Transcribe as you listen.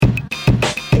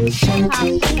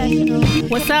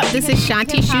What's up? This is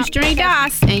Shanti Shoestring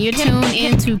Das, and you're tuned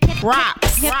into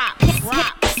Props.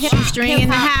 Shoestring in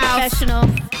the house.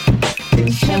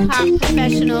 Hip-hop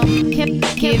professional.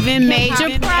 Giving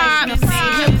major props.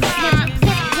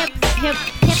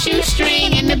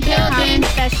 Shoestring in the building.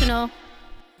 Professional.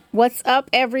 What's up,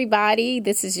 everybody?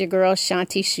 This is your girl,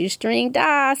 Shanti Shoestring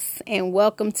Das, and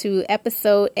welcome to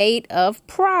episode 8 of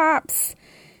Props.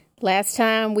 Last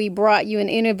time we brought you an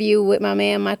interview with my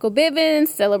man, Michael Bivens,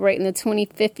 celebrating the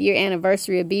 25th year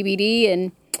anniversary of BBD,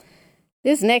 and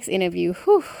this next interview,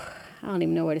 I don't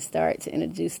even know where to start to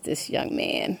introduce this young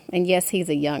man. And yes, he's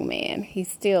a young man. He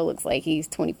still looks like he's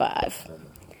 25.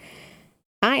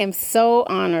 I am so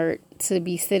honored to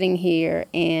be sitting here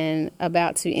and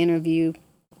about to interview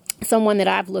someone that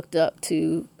I've looked up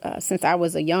to since I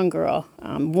was a young girl,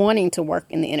 wanting to work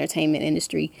in the entertainment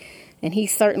industry. And he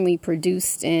certainly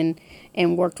produced and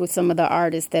worked with some of the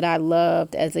artists that I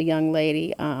loved as a young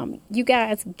lady. You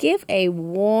guys, give a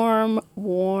warm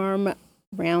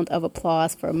round of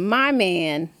applause for my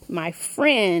man, my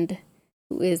friend,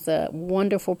 who is a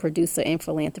wonderful producer and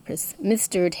philanthropist,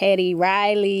 Mr. Teddy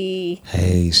Riley.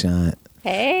 Hey, Sean.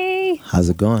 Hey. How's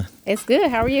it going? It's good.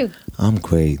 How are you? I'm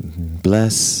great.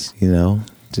 Blessed,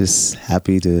 just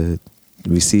happy to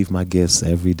receive my gifts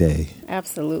every day.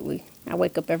 Absolutely. I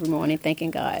wake up every morning thanking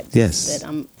God that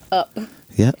I'm up.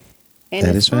 Yep.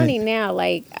 And it's funny now,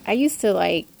 I used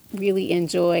to really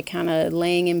enjoy kind of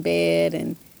laying in bed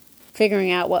and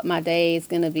figuring out what my day is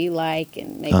going to be like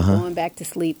and maybe going back to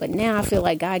sleep. But now I feel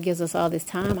like God gives us all this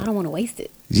time. I don't want to waste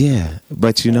it. Yeah.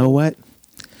 But you know what?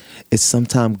 It's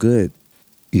sometimes good,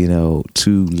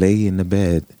 to lay in the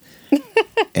bed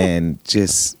and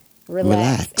just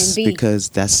relax and because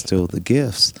that's still the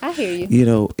gifts. I hear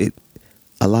you.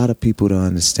 A lot of people don't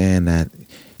understand that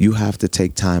you have to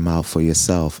take time out for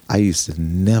yourself. I used to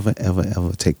never, ever,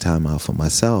 ever take time out for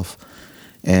myself.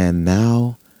 And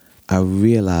now I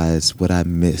realize what I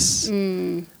miss.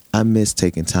 I miss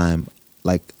taking time.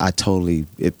 It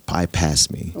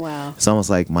bypassed me. Wow. It's almost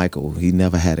like Michael. He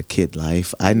never had a kid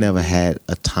life. I never had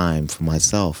a time for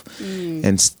myself.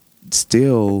 And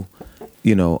still,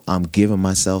 I'm giving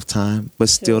myself time, but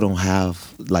still don't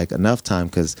have enough time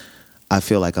because I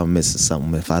feel like I'm missing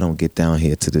something if I don't get down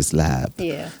here to this lab.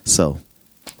 Yeah. So.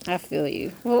 I feel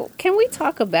you. Well, can we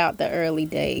talk about the early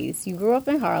days? You grew up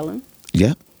in Harlem.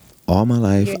 Yep. All my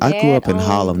life. I grew up in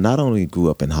Harlem. Not only grew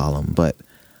up in Harlem, but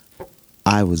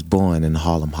I was born in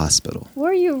Harlem Hospital.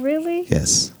 Were you really?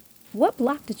 Yes. What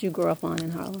block did you grow up on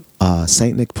in Harlem?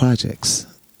 St. Nick Projects.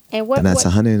 And that's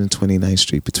 129th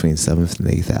Street between 7th and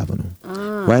 8th Avenue.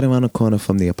 Right around the corner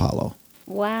from the Apollo.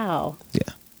 Wow.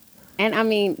 Yeah. And I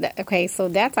mean, okay, so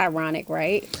that's ironic,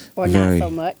 right? Or Very, not so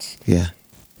much. Yeah.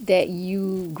 That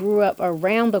you grew up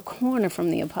around the corner from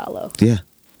the Apollo. Yeah.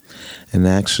 And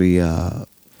actually,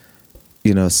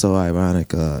 so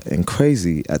ironic and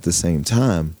crazy at the same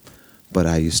time. But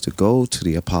I used to go to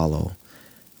the Apollo.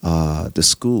 The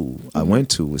school I went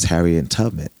to was Harriet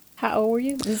Tubman. How old were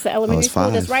you? This is the elementary school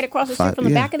 5. that's right across the street from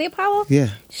the back of the Apollo? Yeah.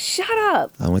 Shut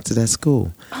up. I went to that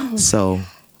school. So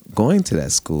going to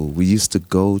that school, we used to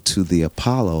go to the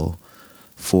Apollo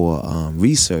for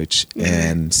research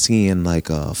and seeing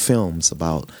films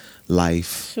about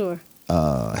life,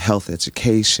 health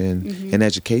education, and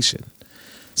education.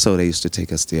 So they used to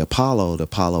take us to the Apollo. The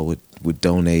Apollo would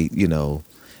donate,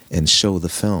 and show the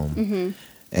film.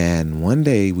 And one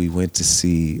day we went to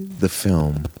see the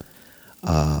film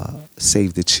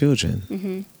Save the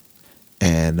Children.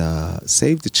 And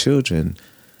Save the Children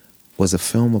was a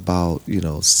film about,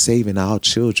 saving our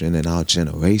children and our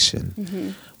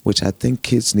generation, which I think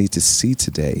kids need to see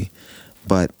today.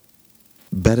 But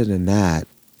better than that,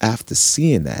 after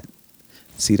seeing that,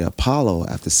 see the Apollo,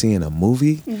 after seeing a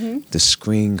movie, the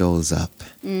screen goes up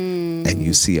and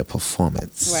you see a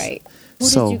performance. Right. Who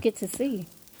did you get to see?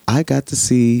 I got to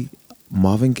see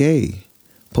Marvin Gaye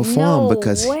perform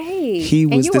because he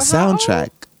was the soundtrack.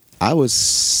 I was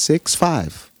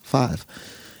 5.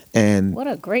 And what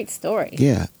a great story.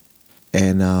 Yeah.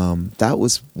 And that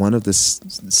was one of the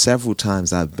several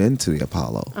times I've been to the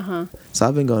Apollo. So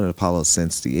I've been going to the Apollo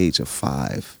since the age of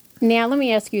 5. Now, let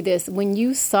me ask you this. When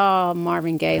you saw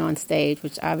Marvin Gaye on stage,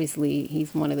 which obviously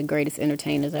he's one of the greatest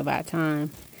entertainers of our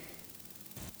time,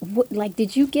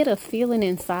 did you get a feeling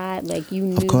inside like you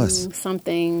knew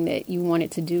something that you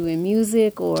wanted to do in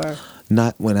music or?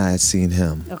 Not when I had seen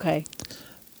him. Okay.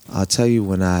 I'll tell you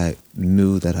when I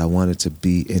knew that I wanted to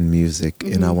be in music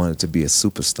and I wanted to be a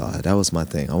superstar. That was my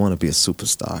thing. I want to be a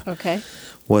superstar. Okay.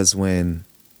 Was when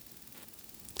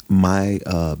my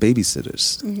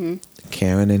babysitters,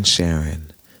 Karen and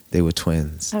Sharon, they were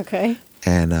twins. Okay.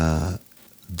 And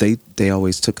they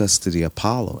always took us to the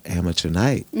Apollo amateur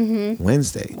night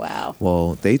Wednesday. Wow.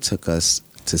 Well, they took us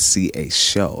to see a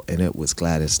show, and it was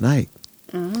Gladys Knight.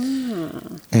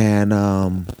 And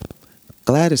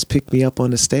Gladys picked me up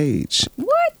on the stage.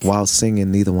 What? While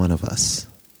singing Neither One of Us.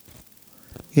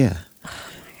 Yeah.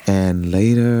 And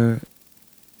later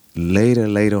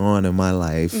on in my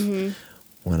life,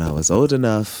 when I was old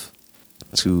enough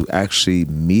to actually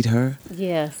meet her,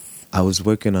 yes, I was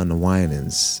working on the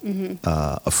Winans,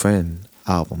 a friend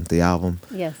album, the album.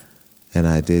 Yes. And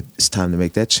I did It's Time to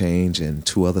Make That Change and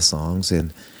 2 other songs.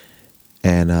 And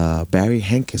Barry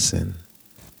Hankerson,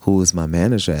 who was my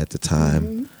manager at the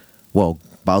time, well,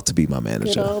 about to be my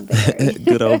manager. Good old Barry.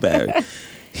 Good old Barry.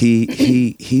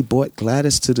 He brought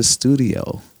Gladys to the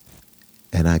studio,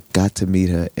 and I got to meet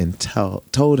her and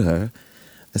told her,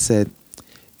 I said,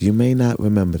 you may not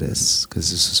remember this because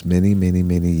this was many, many,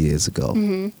 many years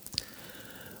ago,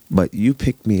 but you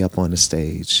picked me up on the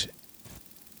stage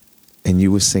and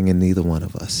you were singing Neither One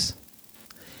of Us.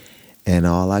 And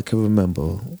all I could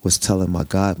remember was telling my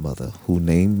godmother, who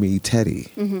named me Teddy,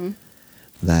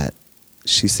 that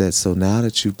she said, so now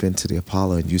that you've been to the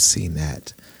Apollo and you've seen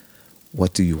that,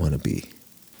 what do you want to be?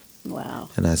 Wow.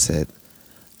 And I said,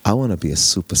 I want to be a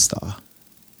superstar.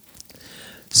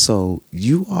 So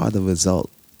you are the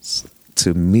results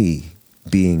to me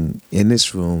being in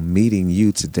this room, meeting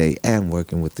you today, and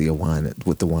working with the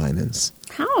Winans.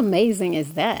 How amazing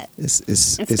is that? It's and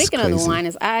speaking crazy. of the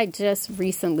Winans, I just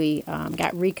recently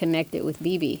got reconnected with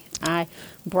BB. I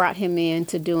brought him in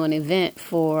to do an event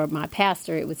for my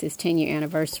pastor. It was his 10-year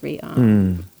anniversary.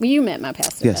 Well, you met my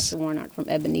pastor, Yes. Pastor Warnock from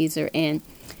Ebenezer. And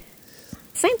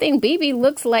same thing, BB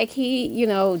looks like he,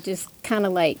 just kind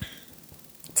of like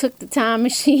took the time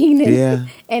machine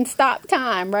and stopped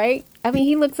time, right? I mean,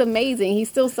 he looks amazing. He's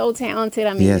still so talented.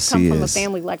 I mean, Yes, to come he from is. a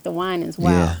family like the Winans.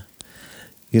 Wow.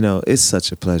 Yeah. It's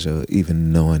such a pleasure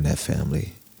even knowing that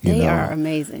family. They are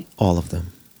amazing. All of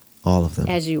them.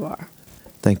 As you are.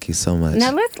 Thank you so much.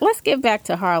 Now, let's get back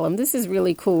to Harlem. This is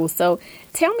really cool. So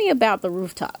tell me about the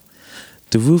rooftop.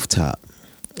 The rooftop.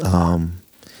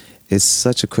 It's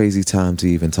such a crazy time to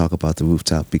even talk about the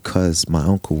rooftop because my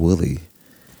Uncle Willie,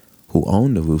 who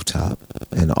owned the rooftop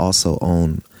and also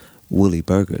owned Willie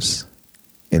Burgers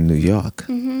in New York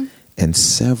and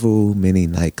several mini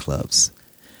nightclubs.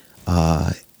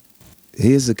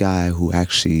 Here's a guy who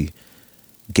actually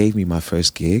gave me my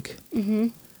first gig.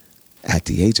 At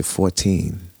the age of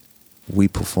 14, we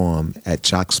performed at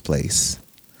Jock's Place.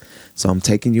 So I'm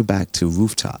taking you back to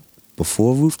Rooftop.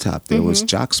 Before Rooftop, there was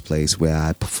Jock's Place where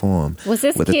I performed. Was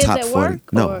this with Kids the top at 40.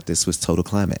 Work? No, Or? this was Total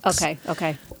Climax. Okay.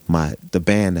 The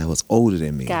band that was older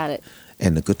than me. Got it.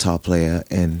 And the guitar player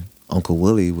and Uncle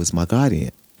Willie was my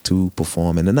guardian to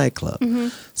perform in the nightclub.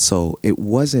 So it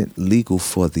wasn't legal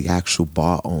for the actual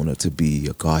bar owner to be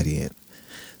your guardian.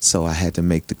 So I had to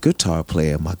make the guitar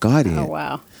player my guardian. Oh,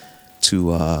 wow.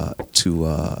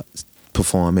 To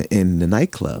perform in the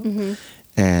nightclub.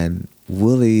 And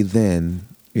Willie then,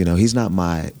 he's not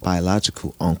my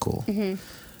biological uncle,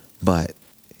 but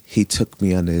he took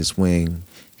me under his wing.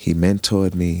 He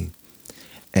mentored me,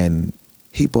 and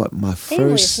he bought my first.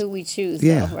 English is who we choose,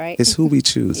 though, right? It's who we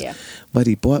choose. Yeah. But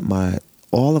he bought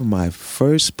all of my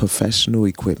first professional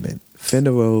equipment,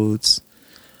 Fender Rhodes,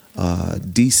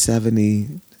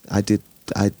 D70. I did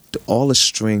all the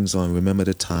strings on Remember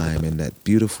the Time and that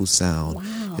beautiful sound.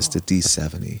 Wow. It's the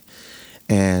D70.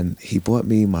 And he bought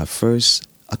me my first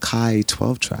Akai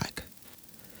 12-track.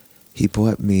 He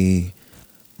bought me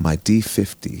my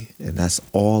D50, and that's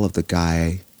all of the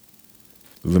guy,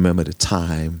 Remember the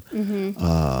Time,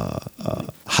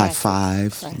 High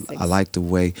Five, Classics. I Like the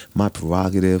Way, My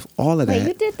Prerogative, all of Wait, that.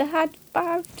 you did the High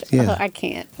Five? Yeah. Oh, I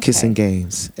can't. Kissing Okay.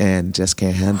 Games, and Just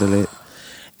Can't Handle It.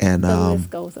 And The list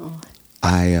goes on.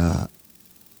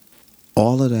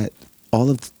 all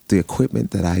of the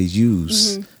equipment that I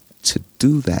use to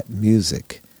do that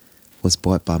music was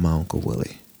bought by my Uncle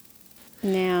Willie.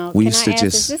 Now, We can used I to ask,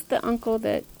 just- is this the uncle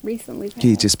that recently passed?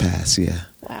 He just passed, yeah.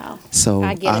 Wow. So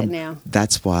I get it now.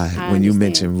 That's why I when you understand.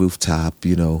 mention Rooftop,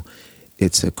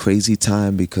 it's a crazy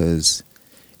time because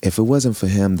if it wasn't for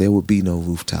him, there would be no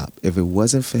Rooftop. If it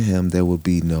wasn't for him, there would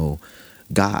be no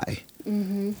Guy.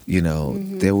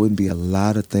 There wouldn't be a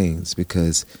lot of things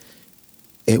because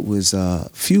it was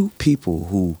few people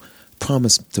who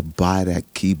promised to buy that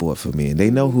keyboard for me, and they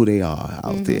know who they are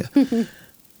out there.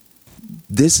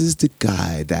 This is the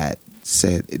guy that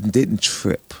said it didn't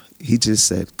trip. He just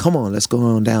said, come on, let's go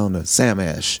on down to Sam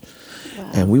Ash.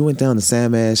 Wow. And we went down to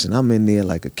Sam Ash, and I'm in there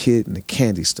like a kid in a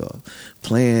candy store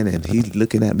playing, and he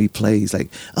looking at me play. He's like,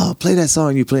 oh, play that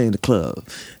song you play in the club.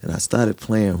 And I started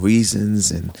playing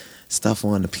Reasons and stuff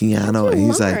on the piano, and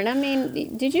he's like, I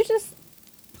mean, did you just?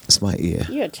 It's my ear.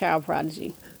 You're a child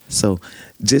prodigy. So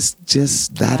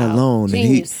just that alone,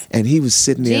 Genius. and he was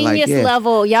sitting there Genius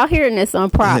level. Y'all hearing this on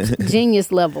Props?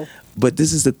 Genius level. But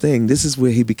this is the thing. This is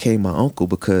where he became my uncle,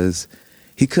 because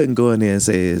he couldn't go in there and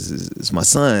say it's my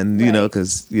son, you know,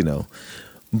 because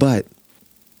But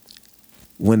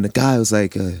when the guy was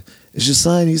like, "It's your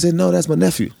son?" He said, "No, that's my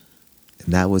nephew,"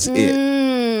 and that was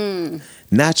it.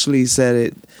 Naturally, he said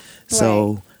it.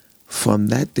 So from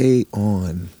that day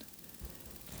on,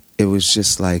 it was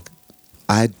just like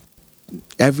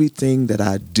everything that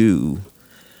I do,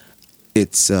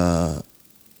 it's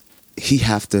he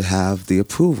have to have the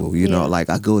approval, you know, like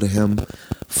I go to him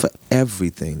for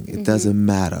everything. It doesn't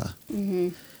matter.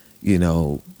 You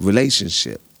know,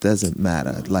 relationship doesn't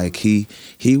matter. Like he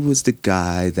was the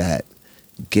guy that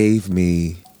gave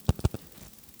me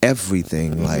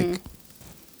everything. Like,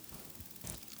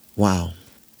 wow.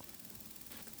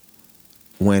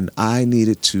 When I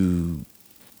needed to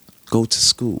go to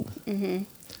school,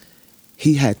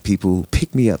 he had people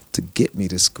pick me up to get me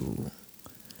to school.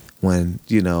 When,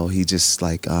 he just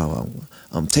like,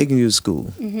 I'm taking you to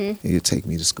school. And you take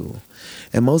me to school.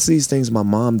 And most of these things my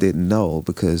mom didn't know,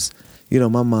 because,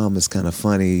 my mom is kind of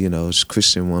funny, she's a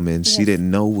Christian woman. Yes. She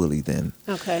didn't know Willie then.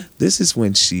 Okay. This is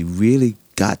when she really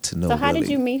got to know Willie. So how did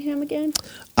you meet him again?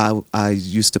 I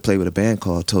used to play with a band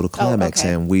called Total Climax,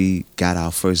 and we got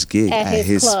our first gig at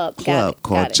his club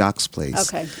called Jock's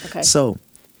Place. Okay. So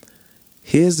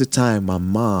here's the time my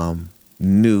mom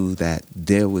knew that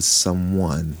there was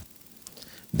someone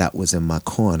that was in my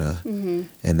corner, and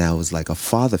that was like a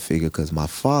father figure, because my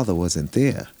father wasn't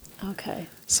there. Okay.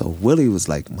 So Willie was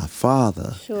like my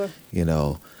father. Sure.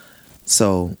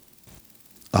 So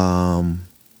I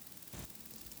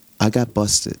got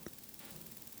busted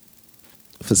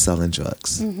for selling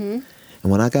drugs. And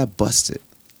when I got busted,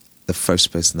 the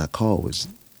first person I called was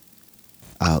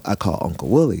I called Uncle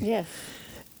Willie. Yes.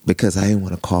 Because I didn't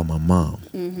want to call my mom,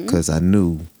 because I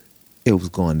knew it was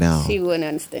going down. She wouldn't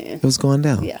understand. It was going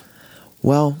down. Yeah.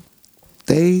 Well,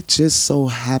 they just so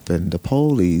happened, the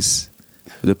police,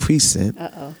 the precinct,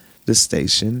 the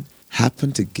station,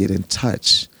 happened to get in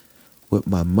touch with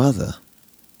my mother.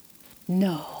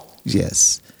 No.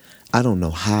 Yes. I don't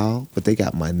know how, but they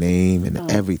got my name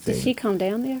and everything. Did she come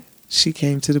down there? She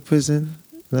came to the prison,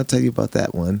 and I'll tell you about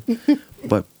that one.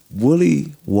 But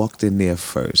Willie walked in there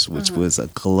first, which was a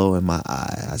glow in my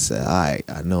eye. I said, all right,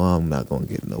 I know I'm not going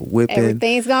to get no whipping.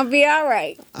 Everything's going to be all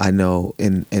right. I know.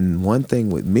 And one thing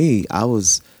with me, I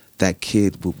was that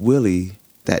kid with Willie,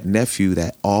 that nephew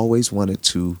that always wanted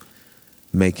to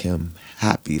make him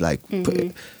happy, like,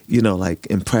 like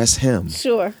impress him.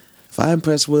 Sure. If I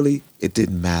impressed Willie, it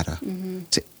didn't matter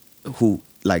to who,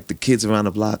 like the kids around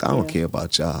the block. I don't care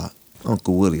about y'all.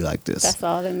 Uncle Willie like this. That's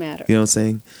all that matters. You know what I'm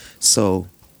saying? So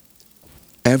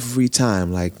every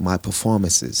time, like my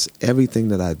performances, everything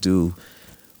that I do,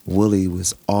 Willie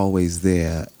was always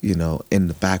there, in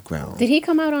the background. Did he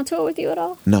come out on tour with you at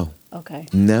all? No. Okay.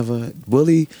 Never.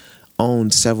 Willie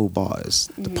owned several bars.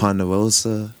 The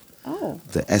Ponderosa,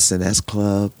 the S&S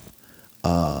Club,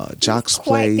 Jock's Place,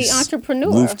 quite the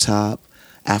entrepreneur. Rooftop,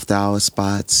 After Hour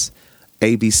Spots,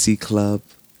 ABC Club,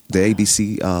 the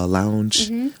ABC Lounge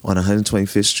on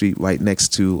 125th Street, right next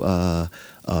to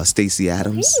Stacey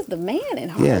Adams. He was the man in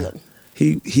Harlem.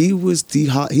 Yeah, he was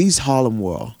he's Harlem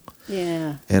World.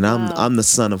 Yeah, and I'm the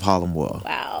son of Harlem World.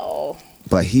 Wow.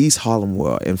 But he's Harlem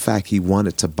World. In fact, he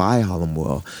wanted to buy Harlem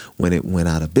World when it went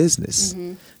out of business,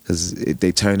 because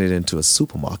they turned it into a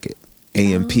supermarket,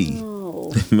 A&P.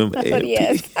 Oh. Remember that's A&P?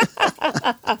 Yes.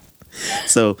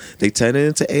 So they turned it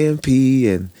into A&P,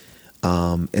 and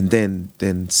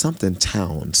then something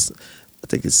towns. I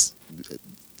think it's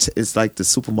like the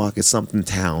supermarket something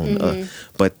town,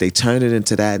 but they turn it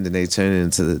into that, and then they turn it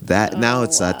into that. Now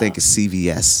it's I think it's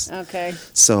CVS. Okay.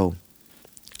 So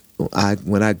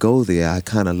when I go there, I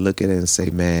kind of look at it and say,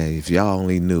 man, if y'all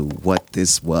only knew what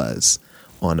this was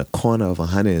on the corner of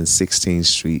 116th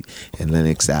Street and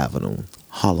Lenox Avenue,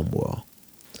 Harlem World.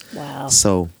 Wow.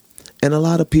 So, and a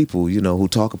lot of people, who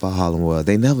talk about Harlem World,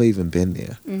 they never even been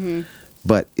there.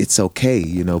 But it's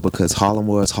okay, because Harlem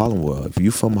World is Harlem World. If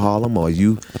you from Harlem or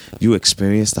you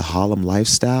experience the Harlem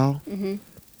lifestyle,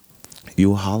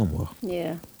 you a Harlem World.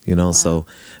 Yeah. So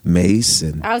Mace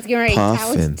and Puff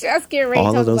and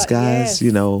all of those guys,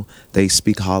 they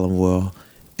speak Harlem World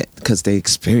because they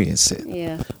experience it.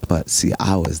 Yeah. But see,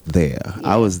 I was there. Yeah.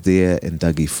 I was there, and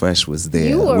Dougie Fresh was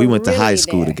there. We went to high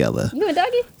school together. You and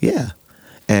Dougie? Yeah.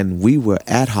 And we were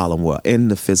at Harlem World in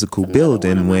the physical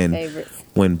building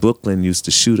when Brooklyn used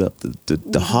to shoot up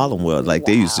the Harlem World. Like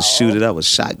they used to shoot it up with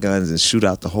shotguns and shoot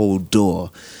out the whole door.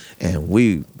 And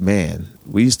we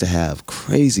used to have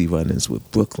crazy run-ins with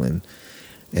Brooklyn.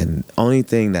 And only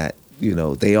thing that,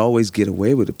 they always get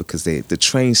away with it because the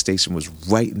train station was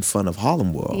right in front of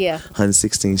Harlem World. Yeah.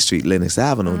 116th Street, Lenox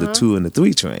Avenue, the 2 and the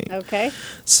 3 train. Okay.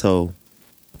 So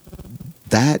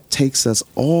that takes us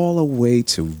all the way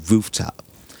to Rooftop.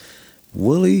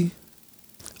 Willie,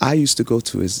 I used to go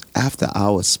to his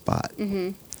after-hours spot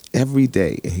every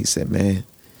day. And he said, man,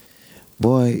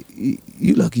 boy,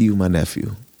 you lucky you my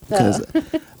nephew. Because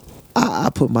I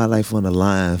put my life on the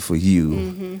line for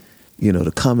you.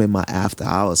 To come in my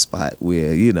after-hours spot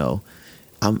where,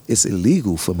 it's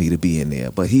illegal for me to be in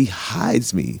there. But he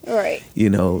hides me. Right.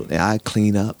 And I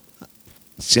clean up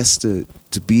just to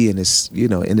be in this,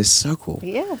 in this circle.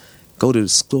 Yeah. Go to the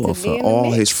store for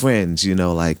all his friends,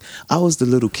 like I was the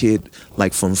little kid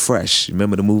like from Fresh.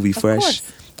 Remember the movie Fresh? Of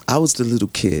course. I was the little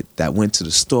kid that went to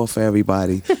the store for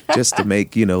everybody just to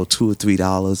make, $2 or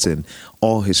 $3, and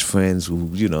all his friends who,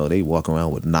 they walk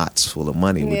around with knots full of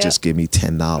money would just give me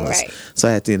 $10. Right. So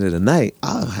at the end of the night,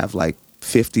 I'll have like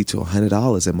 $50 to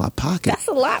 $100 in my pocket. That's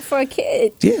a lot for a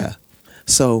kid. Yeah.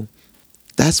 So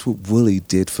that's what Willie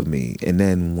did for me. And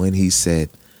then when he said,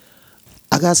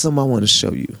 I got something I want to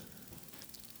show you.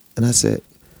 And I said,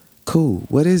 cool,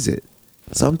 what is it?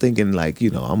 So I'm thinking like, I'm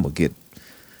going to get,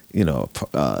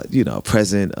 a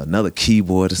present, another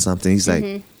keyboard or something. He's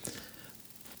like,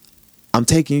 I'm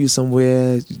taking you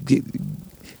somewhere.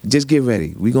 Just get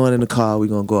ready. We're going in the car. We're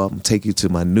going to go up and take you to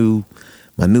my new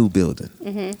building.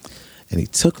 And he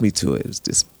took me to it. It was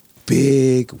this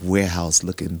big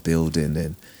warehouse-looking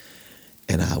building.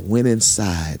 And I went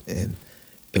inside, and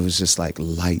it was just like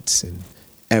lights and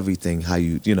everything, how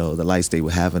the lights they were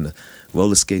having, the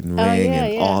roller skating ring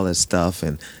and all that stuff,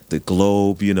 and the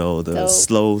globe, the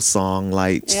slow song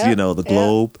lights, the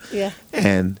globe. Yeah.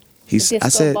 And I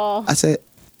said,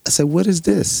 what is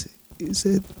this? He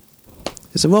said,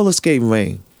 it's a roller skating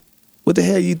ring. What the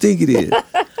hell you think it is?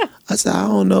 I said, I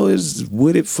don't know. It's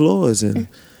wooded floors, and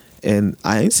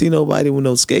I ain't seen nobody with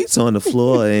no skates on the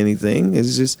floor or anything.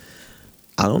 It's just,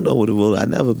 I don't know what a roller. I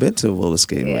never been to a roller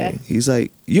skating ring. He's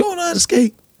like, you don't know how to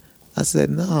skate? I said,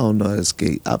 no, I don't know how to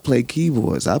skate. I play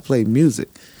keyboards. I play music.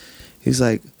 He's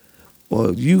like,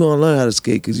 well, you going to learn how to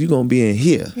skate because you're going to be in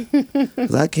here.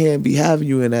 Because I can't be having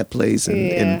you in that place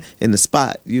and in the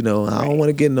spot. I don't want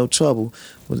to get in no trouble.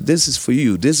 Well, this is for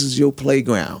you. This is your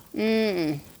playground.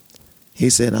 He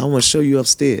said, I want to show you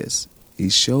upstairs. He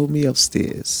showed me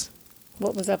upstairs.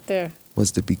 What was up there?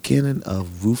 Was the beginning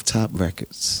of Rooftop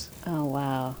Records. Oh,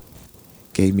 wow.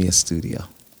 Gave me a studio.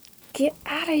 Get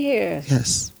out of here.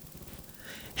 Yes.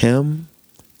 Him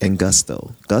and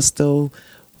Gusto. Gusto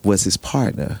was his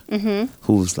partner,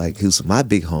 who's my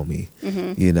big homie,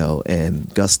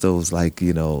 and Gusto's like,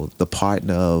 the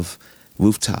partner of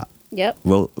Rooftop. Yep.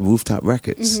 Rooftop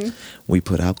Records. We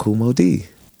put out Kumo D.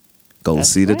 Go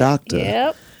See the Doctor.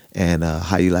 Yep. And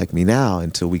How You Like Me Now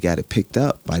until we got it picked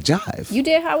up by Jive. You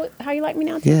did How You Like Me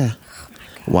Now too? Yeah.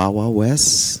 Oh, Wild Wild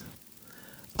West.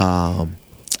 I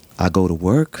Go to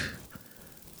Work.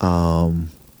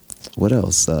 What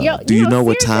else? Do you know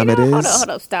what time it is? Hold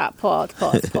up. Stop. Pause.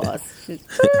 Just,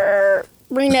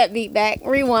 bring that beat back.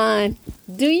 Rewind.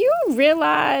 Do you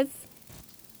realize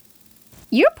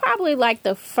you're probably like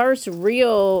the first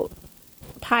real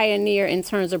pioneer in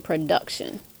terms of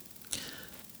production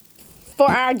for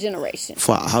our generation?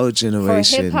 For our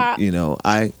generation, for hip-hop,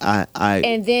 I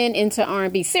and then into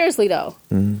R&B. Seriously though,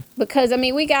 because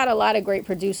we got a lot of great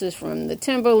producers from the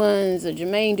Timberlands, the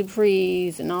Jermaine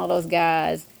Dupri's, and all those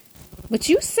guys. But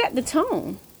you set the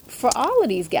tone for all of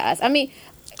these guys.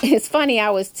 It's funny. I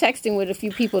was texting with a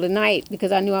few people tonight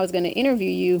because I knew I was going to interview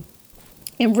you.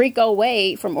 And Rico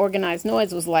Wade from Organized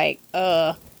Noize was like,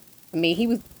 he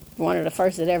was one of the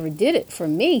first that ever did it for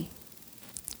me.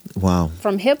 Wow.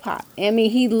 From hip hop.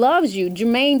 He loves you.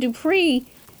 Jermaine Dupri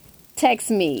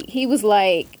texted me. He was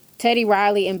like, Teddy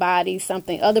Riley embodies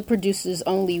something other producers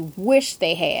only wish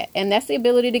they had. And that's the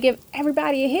ability to give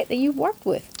everybody a hit that you've worked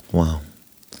with. Wow.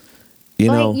 You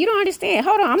don't understand.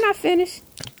 Hold on, I'm not finished.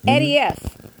 Eddie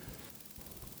F.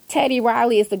 Teddy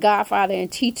Riley is the godfather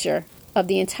and teacher of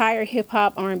the entire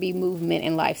hip-hop, R&B movement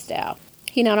and lifestyle.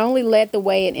 He not only led the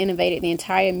way and innovated the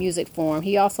entire music form,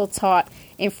 he also taught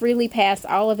and freely passed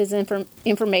all of his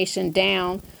information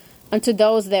down unto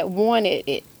those that wanted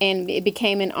it, and it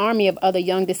became an army of other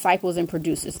young disciples and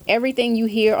producers. Everything you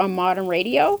hear on modern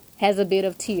radio has a bit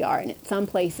of TR in it,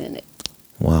 someplace in it.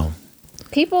 Wow.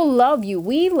 People love you.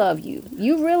 We love you.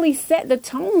 You really set the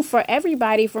tone for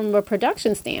everybody from a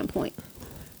production standpoint.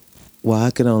 Well,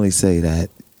 I can only say that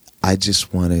I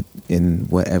just wanted, in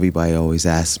what everybody always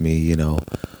asks me,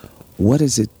 what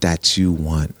is it that you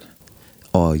want?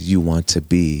 or you want to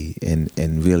be, and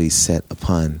really set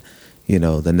upon,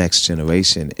 the next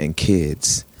generation and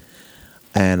kids.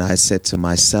 And I said to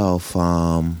myself,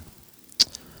 I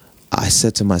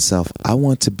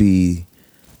want to be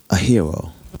a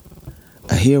hero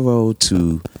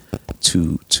to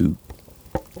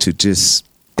just,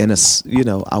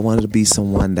 I wanted to be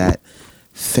someone that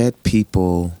fed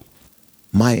people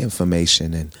my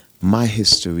information and my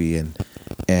history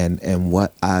and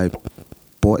what I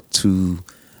brought to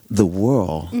the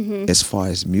world as far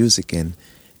as music and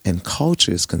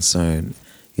culture is concerned,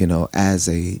 as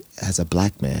a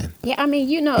black man. Yeah, I mean,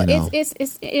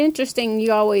 it's interesting.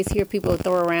 You always hear people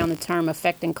throw around the term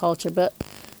affecting culture, but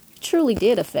it truly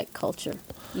did affect culture.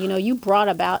 You brought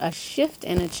about a shift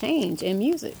and a change in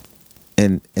music.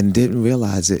 And didn't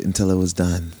realize it until it was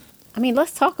done. I mean,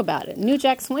 let's talk about it. New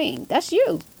Jack Swing, that's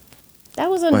you. That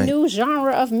was a new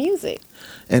genre of music.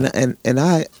 And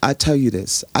I tell you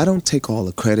this, I don't take all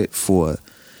the credit for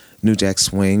New Jack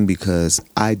Swing, because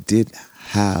I did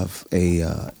have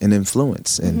an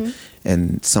influence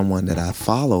and someone that I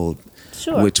followed,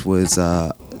 sure. which was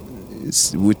I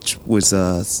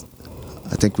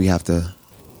think we have to.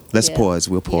 Let's pause.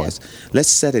 We'll pause. Yeah. Let's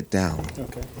set it down.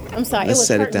 Okay. I'm sorry. Let's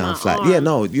set it down flat. Arm. Yeah,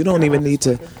 no, you don't even need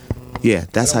to. Yeah,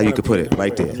 that's how you could put it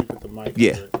right there.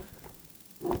 Yeah.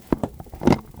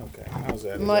 Okay. How's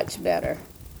that? Much better.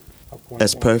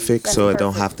 That's perfect, so it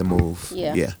don't have to move.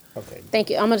 Yeah. Okay. Thank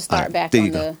you. I'm going to start back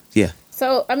on the. Yeah.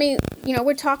 So, I mean,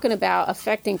 we're talking about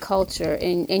affecting culture,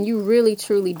 and you really,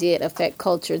 truly did affect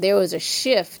culture. There was a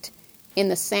shift in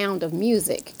the sound of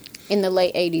music in the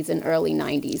late 80s and early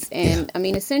 90s. And, I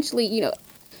mean, essentially,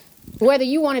 whether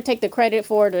you want to take the credit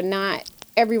for it or not,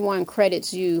 everyone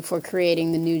credits you for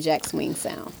creating the New Jack Swing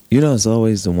sound. It's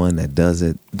always the one that does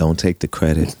it, don't take the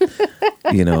credit.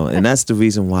 And that's the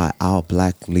reason why our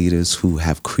black leaders who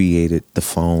have created the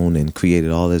phone and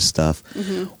created all this stuff,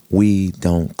 we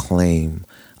don't claim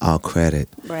our credit.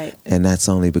 Right. And that's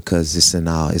only because it's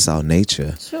our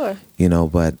nature. Sure.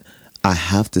 But I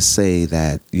have to say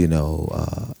that,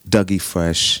 Dougie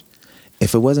Fresh,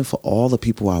 if it wasn't for all the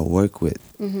people I work with,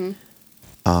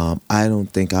 I don't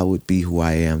think I would be who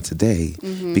I am today,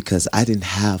 because I didn't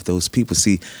have those people.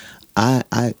 See,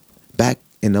 I back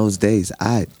in those days,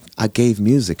 I gave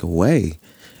music away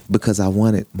because I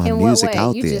wanted my music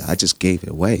out there. I just gave it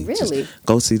away. Really? Just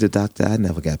go see the doctor. I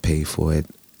never got paid for it.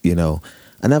 I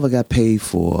never got paid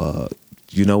for,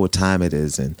 what time it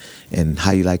is and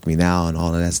how you like me now and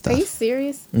all of that stuff. Are you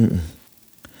serious?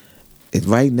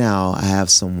 Right now, I have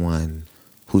someone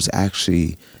who's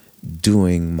actually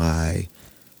doing my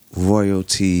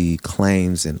royalty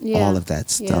claims and all of that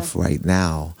stuff right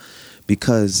now,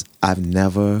 because I've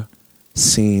never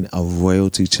seen a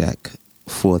royalty check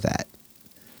for that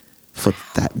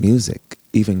music,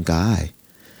 even Guy.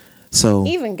 So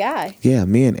even Guy. Yeah,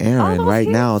 me and Aaron right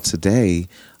now today,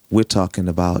 we're talking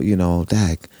about,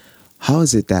 Dag, how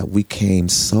is it that we came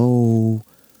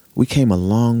a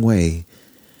long way,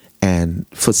 and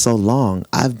for so long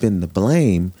I've been to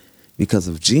blame because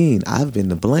of Gene. I've been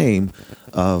to blame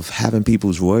of having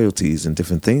people's royalties and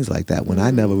different things like that when I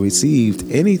never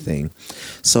received anything.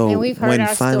 So and we've heard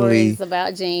our stories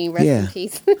about Gene. Rest in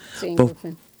peace.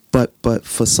 Gene but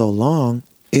for so long,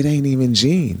 it ain't even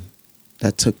Gene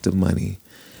that took the money.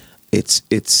 It's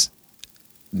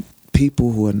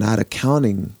people who are not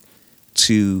accounting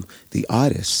to the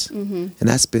artists, and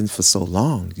that's been for so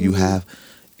long. You have,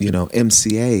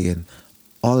 MCA and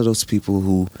all of those people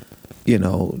who,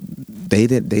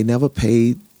 they never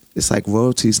paid. It's like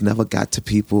royalties never got to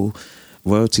people.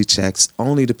 Royalty checks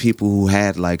only to people who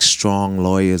had like strong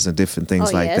lawyers and different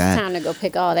things like that. It's time to go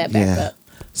pick all that back up.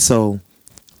 So,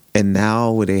 and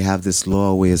now where they have this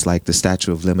law where it's like the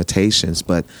statute of limitations,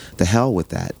 but the hell with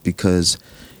that, because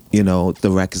the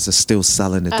records are still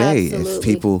selling today. Absolutely. If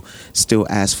people still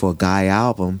ask for a Guy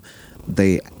album,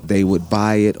 they would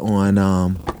buy it on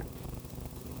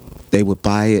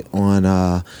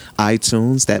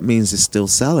iTunes. That means it's still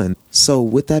selling. So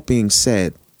with that being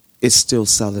said, it's still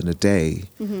selling today.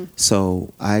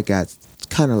 So I got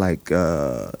kind of like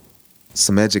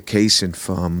some education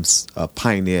from a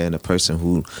pioneer and a person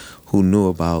who knew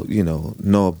about,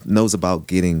 knows about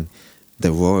getting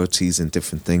the royalties and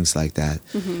different things like that.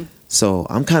 So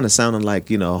I'm kind of sounding like,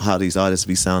 how these artists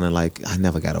be sounding like, I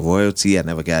never got a royalty, I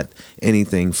never got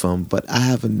anything from, but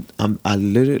I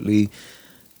literally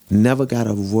never got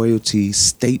a royalty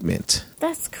statement.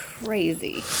 That's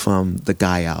crazy. From the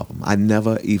Guy album. I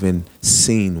never even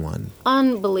seen one.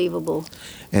 Unbelievable.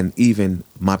 And even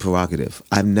My Prerogative.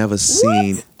 I've never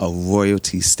seen a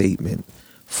royalty statement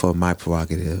for My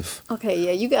Prerogative. Okay,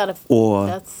 yeah, you gotta.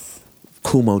 Or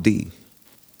Kumo D.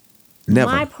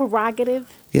 Never. My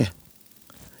prerogative. Yeah.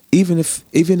 Even if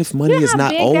money is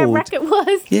not old. That record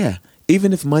was. Yeah.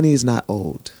 Even if money is not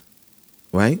old,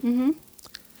 right? Mm-hmm.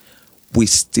 We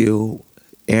still,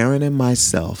 Aaron and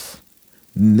myself,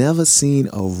 never seen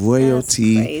a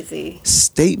royalty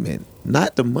statement.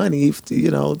 Not the money,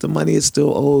 the money is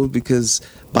still owed because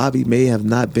Bobby may have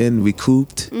not been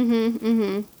recouped,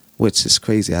 which is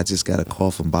crazy. I just got a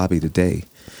call from Bobby today.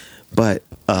 But,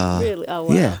 really? Oh,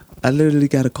 wow. Yeah, I literally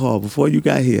got a call before you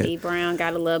got here. B. Brown,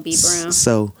 gotta love B. Brown.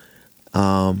 So,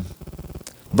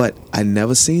 but I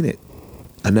never seen it.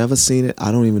 I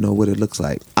don't even know what it looks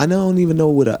like. I don't even know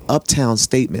what an Uptown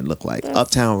statement look like.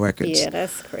 Uptown Records. Yeah,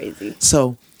 that's crazy.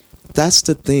 So that's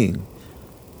the thing.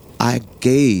 I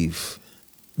gave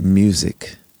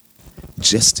music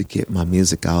just to get my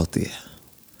music out there.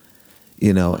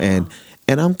 And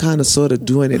I'm kind of sort of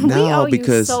doing it now we owe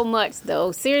because you so much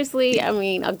though. Seriously, I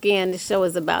mean, again, the show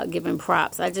is about giving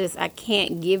props. I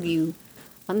can't give you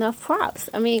enough props.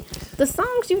 I mean, the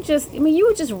songs you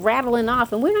were just rattling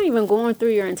off, and we're not even going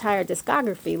through your entire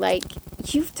discography. Like,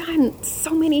 you've done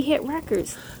so many hit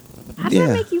records. How does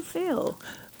that make you feel?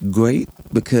 Great,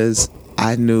 because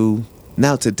I knew.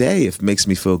 Now today it makes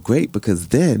me feel great because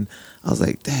then I was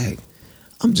like, dang,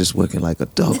 I'm just working like a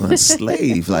doggone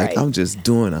slave. Like, right. I'm just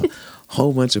doing a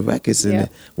whole bunch of records. And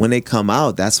when they come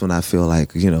out, that's when I feel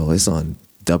like, it's on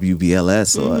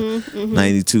WBLS or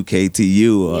 92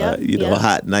 KTU or,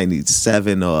 Hot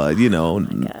 97 or,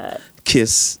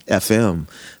 Kiss FM.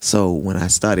 So when I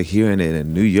started hearing it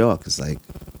in New York, it's like,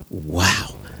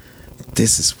 wow,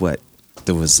 this is what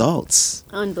the results.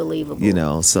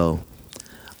 Unbelievable. So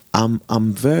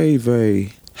I'm very,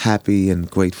 very happy and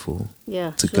grateful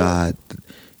to God,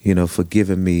 for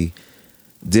giving me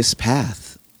this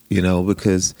path,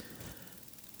 because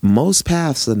most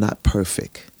paths are not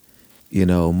perfect.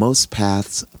 Most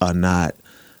paths are not,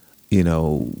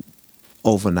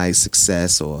 overnight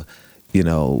success or,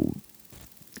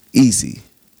 easy.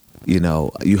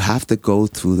 You have to go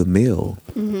through the mill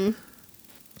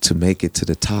to make it to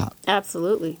the top.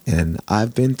 Absolutely. And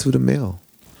I've been through the mill.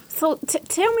 So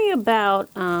tell me about,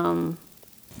 oh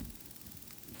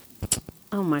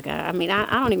my God. I mean, I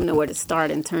don't even know where to start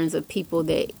in terms of people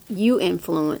that you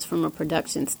influence from a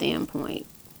production standpoint.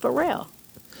 Pharrell.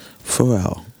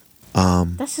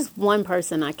 That's just one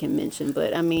person I can mention,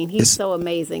 but I mean, he's so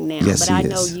amazing now. Yes, but I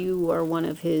know you are one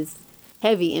of his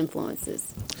heavy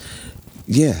influences.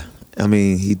 Yeah. I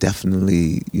mean, he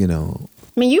definitely,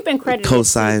 you've been credited.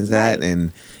 Co-signs that right?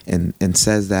 and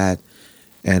says that.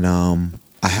 And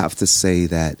I have to say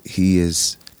that he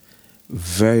is a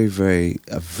very,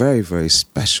 very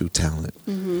special talent,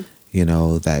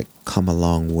 that come a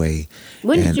long way.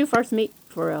 When did you first meet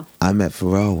Pharrell? I met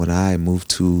Pharrell when I moved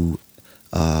to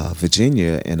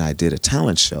Virginia and I did a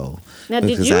talent show. Now,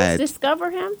 did you discover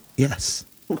him? Yes.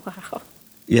 Wow.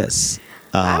 Yes.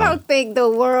 I don't think the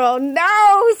world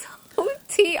knows who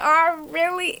TR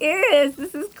really is.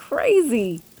 This is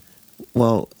crazy.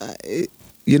 Well,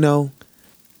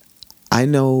 I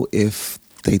know if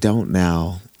they don't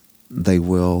now, they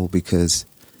will because,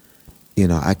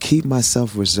 I keep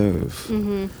myself reserved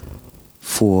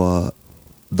for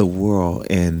the world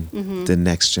and the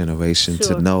next generation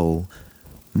to know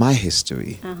my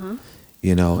history.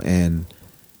 And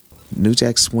New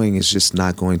Jack Swing is just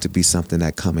not going to be something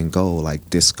that come and go like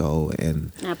disco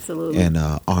and absolutely and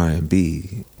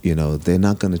R&B. They're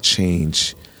not going to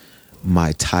change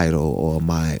my title or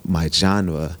my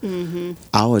genre,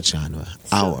 our genre,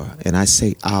 and I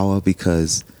say our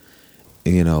because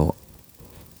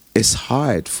it's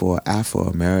hard for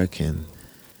Afro-American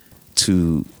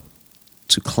to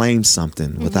claim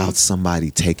something without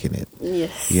somebody taking it.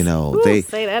 Yes. Ooh, they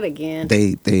say that again.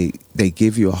 They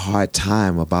give you a hard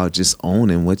time about just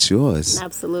owning what's yours.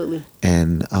 Absolutely.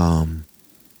 And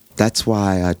that's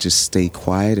why I just stay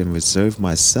quiet and reserve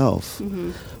myself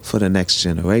for the next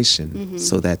generation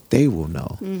so that they will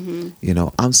know.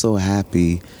 I'm so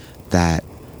happy that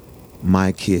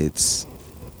my kids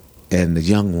and the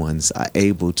young ones are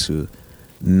able to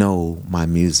know my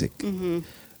music.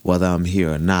 Whether I'm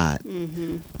here or not,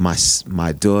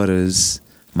 my daughters,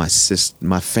 my sister,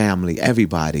 my family,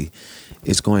 everybody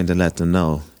is going to let them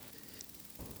know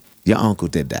your uncle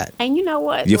did that. And you know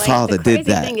what? Your father did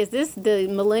that. The crazy thing is the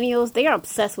millennials, they are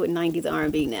obsessed with 90s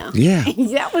R&B now. Yeah.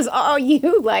 That was all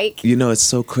you, like. It's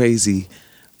so crazy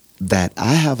that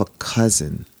I have a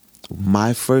cousin,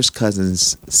 my first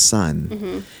cousin's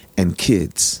son and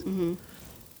kids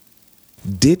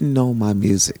didn't know my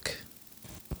music.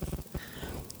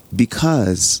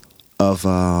 Because of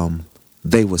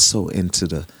they were so into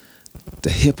the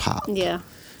hip hop. Yeah.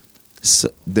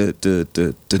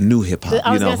 the new hip hop.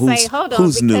 I was gonna say, hold on,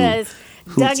 who's because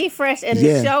new? Dougie Fresh and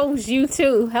the show's you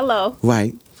too. Hello.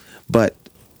 Right, but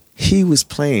he was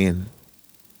playing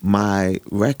my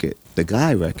record, the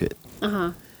Guy record,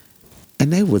 and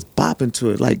they was bopping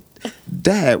to it like,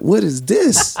 Dad, what is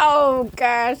this? Oh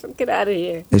gosh, get out of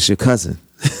here! It's your cousin.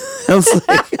 I was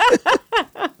like,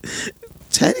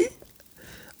 Teddy,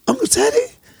 Uncle Teddy.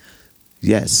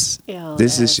 Yes, Yo,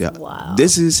 this is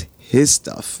this is his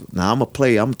stuff. Now I'm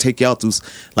gonna take y'all through.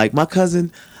 Like my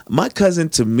cousin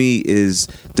to me is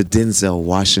the Denzel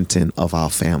Washington of our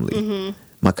family.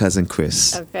 My cousin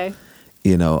Chris. Okay.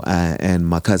 You know, and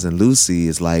my cousin Lucy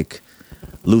is like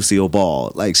Lucy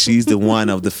O'Ball. Like she's the one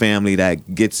of the family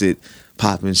that gets it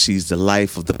popping. She's the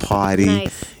life of the party.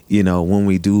 Nice. You know, when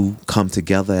we do come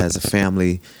together as a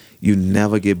family, you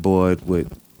never get bored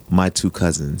with my two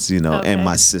cousins, you know, and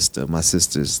my sister. My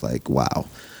sister's like, wow.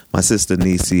 My sister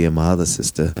Niecy and my other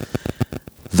sister,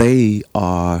 they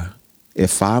are,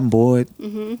 if I'm bored,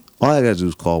 all I gotta do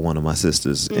is call one of my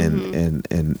sisters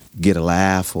and get a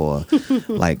laugh or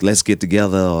like, let's get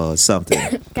together or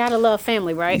something. Gotta love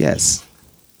family, right? Yes.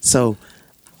 So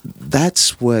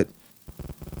that's what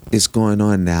is going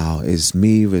on now, is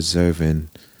me reserving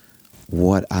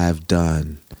what I've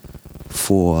done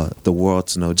for the world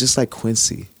to know, just like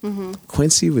Quincy.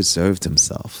 Quincy reserved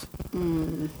himself.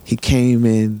 He came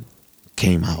in,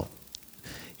 came out.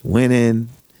 Went in,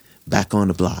 back on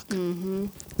the block.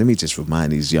 Let me just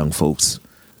remind these young folks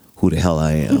who the hell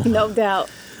I am. No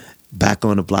doubt. Back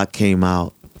on the block, came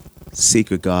out,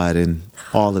 Secret Garden,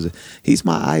 all of the. He's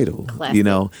my idol. Classic. You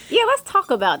know. Yeah, let's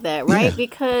talk about that, right? Yeah.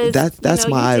 Because that's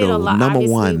my you idol, did a lot, number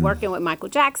obviously, one. working with Michael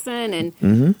Jackson and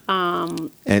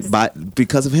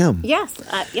Because of him. Yes,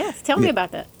 Tell me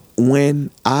about that. When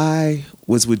I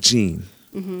was with Gene,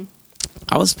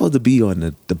 I was supposed to be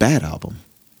on the Bad album.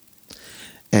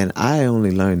 And I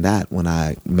only learned that when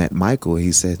I met Michael.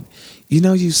 He said,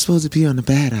 you're supposed to be on the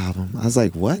Bad album. I was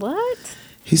like, what? What?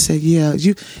 He said, yeah,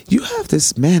 you have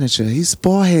this manager. He's a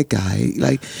bald head guy.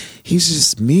 Like, he's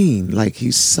just mean. Like,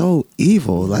 he's so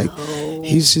evil. Like,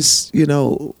 he's just,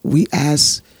 we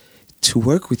asked to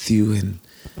work with you.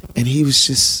 And he was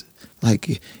just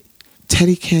like,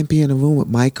 Teddy can't be in the room with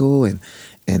Michael.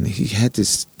 And he had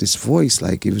this voice.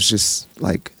 Like, it was just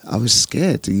like, I was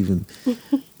scared to even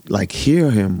like hear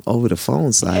him over the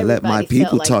phone. So I let my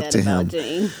people talk to him.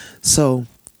 Gene. So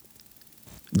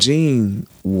Gene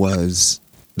was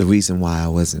the reason why I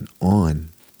wasn't on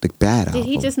the Bad album. Did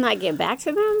he just not get back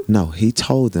to them? No, he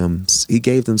told them, he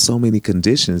gave them so many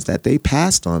conditions that they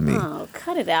passed on me. Oh,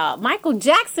 cut it out. Michael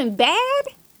Jackson bad?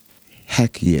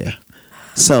 Heck yeah.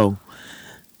 So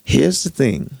here's the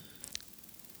thing.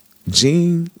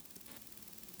 Gene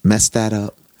messed that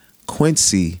up.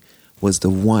 Quincy was the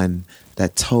one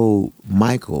that told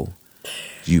Michael,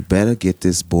 you better get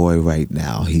this boy right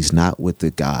now. He's not with the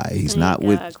guy. He's not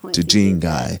with the Gene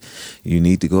guy. You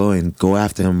need to go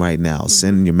after him right now.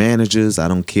 Send your managers. I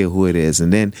don't care who it is.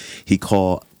 And then he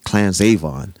called Clarence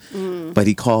Avon. But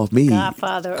he called me.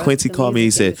 Godfather. Quincy called me.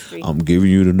 He said, I'm giving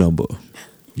you the number.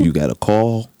 You got to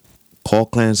call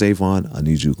Clarence Avon. I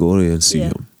need you to go there and see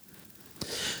him.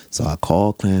 So I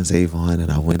called Clarence Avon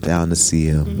and I went down to see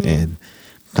him. And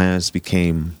Clarence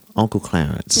became Uncle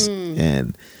Clarence.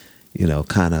 And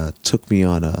kind of took me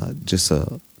on a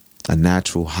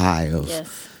natural high of,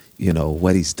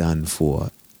 what he's done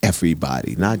for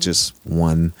everybody, not just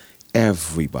one,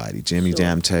 everybody. Jimmy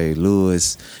Jam, Terry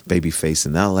Lewis, Babyface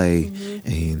in L.A.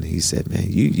 And he said, man,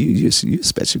 you're a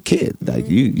special kid. Like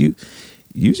you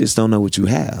just don't know what you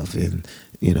have. And,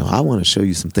 I want to show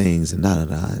you some things and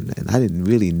da-da-da. And I didn't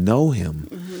really know him.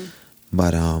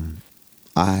 But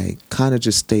I kind of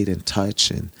just stayed in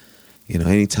touch. And,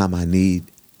 anytime I need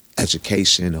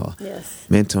education or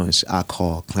mentoring, I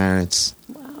call Clarence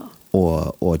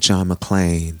or John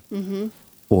McClain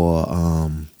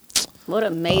or what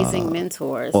amazing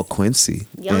mentors, or Quincy.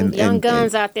 Young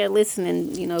guns out there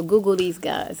listening, Google these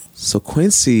guys. So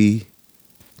Quincy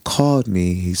called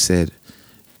me. He said,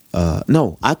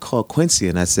 no, I called Quincy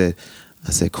and I said,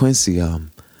 Quincy,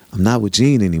 I'm not with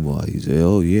Gene anymore. He said,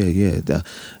 oh yeah.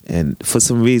 And for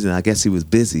some reason, I guess he was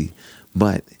busy,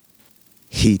 but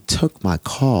he took my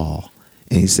call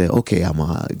and he said, okay,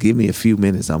 give me a few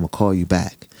minutes. I'm going to call you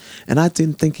back. And I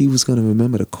didn't think he was going to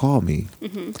remember to call me.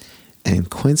 And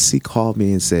Quincy called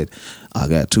me and said, I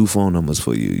got 2 phone numbers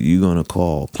for you. You're going to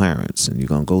call Clarence and you're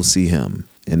going to go see him.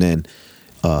 And then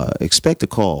expect a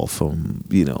call from,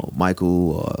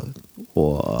 Michael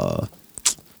or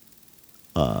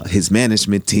his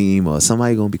management team or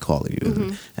somebody going to be calling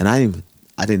you. And I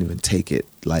didn't even take it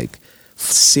like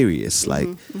serious. Like,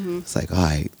 it's like, all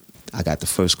right, I got the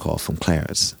first call from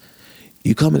Clarence.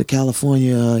 You coming to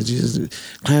California?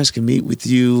 Clarence can meet with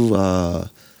you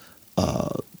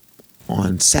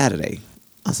on Saturday.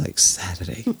 I was like,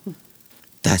 Saturday?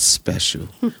 That's special.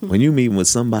 When you meet with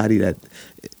somebody that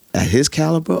at his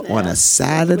caliber on a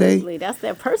Saturday. Absolutely. That's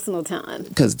their personal time.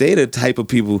 Because they the type of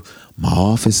people, my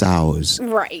office hours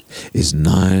is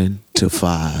 9 to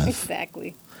 5.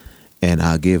 Exactly. And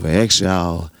I'll give an extra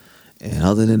hour. And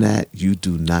other than that, you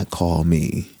do not call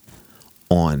me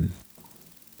on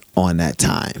that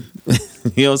time. You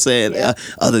know what I'm saying? Yeah.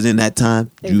 Other than that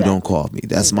time, you don't call me.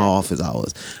 That's my office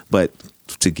hours. But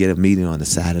to get a meeting on a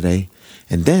Saturday.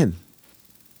 And then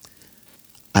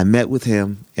I met with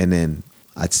him, and then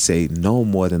I'd say no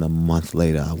more than a month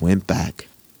later, I went back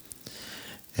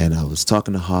and I was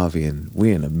talking to Harvey, and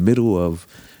we're in the middle of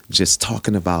just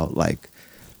talking about like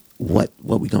what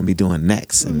we gonna be doing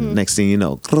next. And next thing you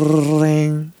know,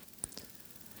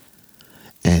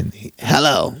 and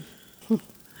hello,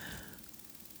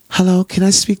 can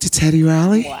I speak to Teddy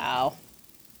Riley? Wow.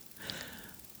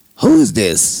 Who is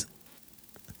this?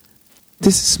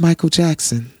 This is Michael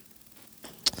Jackson.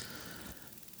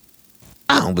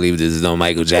 I don't believe this is no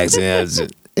Michael Jackson.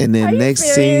 And then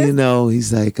next thing you know,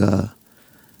 he's like,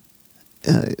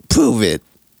 prove it.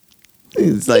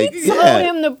 It's like, he told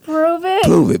him to prove it?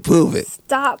 Prove it.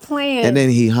 Stop playing. And then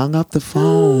he hung up the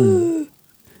phone.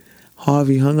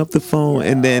 Harvey hung up the phone.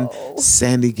 And then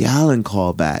Sandy Gallen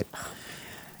called back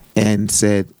and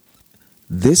said,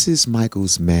 this is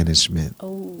Michael's management.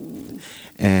 Oh.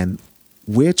 And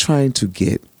we're trying to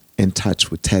get in touch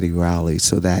with Teddy Riley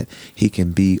so that he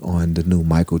can be on the new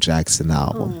Michael Jackson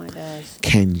album. Oh my gosh.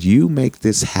 Can you make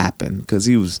this happen? Because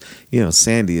he was,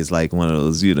 Sandy is like one of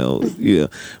those,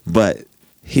 but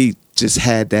he just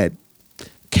had that,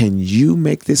 can you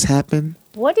make this happen?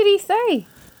 What did he say?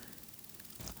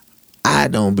 I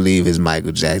don't believe it's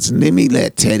Michael Jackson. Let me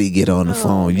let Teddy get on the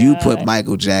phone. God. You put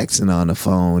Michael Jackson on the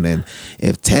phone, and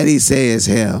if Teddy says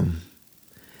him,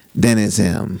 then it's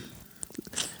him.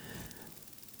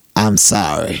 I'm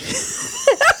sorry.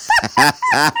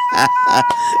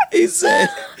 He said,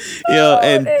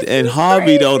 and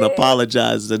Harvey don't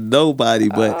apologize to nobody,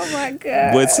 but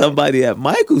with somebody at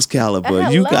Michael's caliber,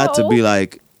 you got to be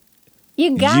like,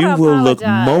 you will look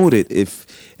molded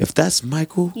if that's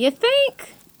Michael. You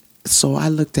think? So I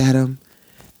looked at him,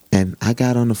 and I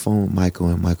got on the phone with Michael,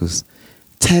 and Michael's,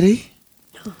 Teddy?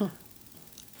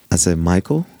 I said,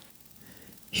 Michael?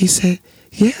 He said,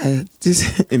 yeah.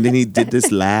 And then he did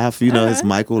this laugh, his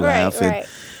Michael laugh.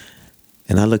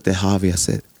 And I looked at Harvey, I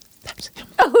said, that's him.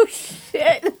 Oh,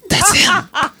 shit. That's him.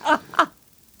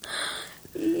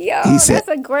 Yo, that's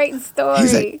a great story.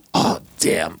 He's like, oh,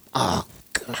 damn. Oh,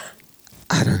 God.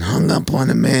 I done hung up on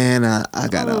the man. I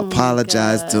got to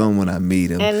apologize to him when I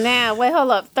meet him. And now, wait, hold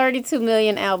up. 32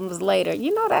 million albums later.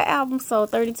 You know that album sold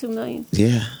 32 million?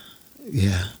 Yeah.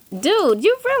 Dude,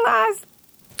 you realize...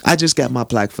 I just got my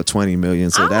plaque for 20 million,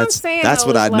 so that's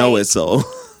what I know it so.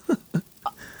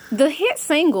 The hit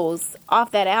singles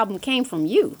off that album came from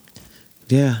you.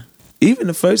 Yeah. Even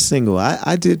the first single,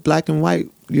 I did Black and White,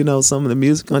 some of the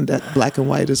music on that Black and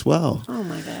White as well. Oh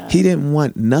my God. He didn't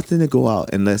want nothing to go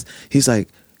out unless, he's like,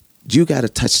 you got to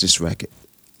touch this record.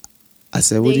 I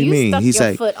said, what do you mean? He's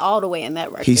like, foot all the way in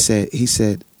that record. He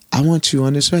said, I want you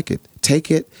on this record. Take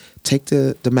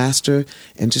the master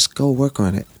and just go work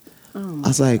on it. Oh I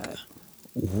was like,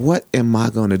 what am I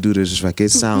going to do to this record? It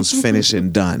sounds finished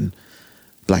and done.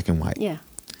 Black and White. Yeah.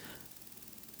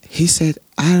 He said,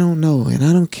 I don't know and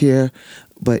I don't care,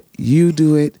 but you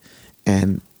do it,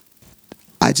 and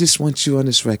I just want you on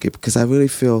this record because I really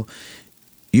feel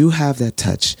you have that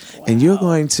touch. Wow. And you're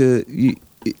going to,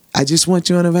 I just want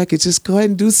you on the record. Just go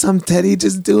ahead and do something, Teddy.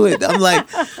 Just do it. I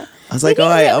was like, all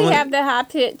right. Does he have the high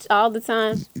pitch all the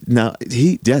time? No,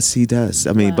 he does.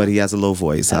 I mean, but he has a low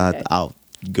voice. Okay. I'll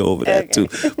go over that too.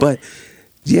 But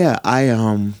yeah,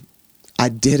 I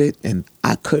did it, and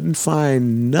I couldn't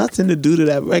find nothing to do to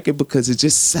that record because it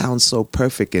just sounds so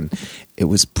perfect, and it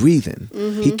was breathing.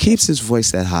 Mm-hmm. He keeps his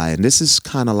voice that high, and this is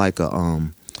kind of like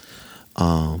a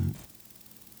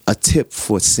tip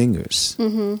for singers,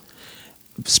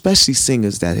 especially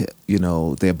singers that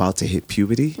they're about to hit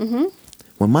puberty. Mm-hmm.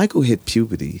 When Michael hit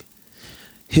puberty,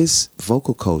 his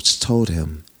vocal coach told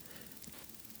him,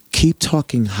 keep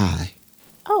talking high.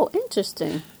 Oh,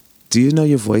 interesting. Do you know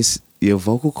your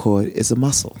vocal cord is a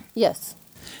muscle? Yes.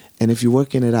 And if you're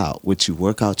working it out, which you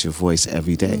work out your voice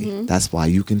every day, that's why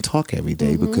you can talk every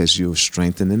day, because you're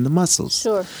strengthening the muscles.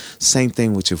 Sure. Same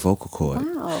thing with your vocal cord.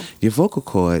 Wow. Your vocal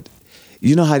cord,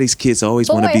 you know how these kids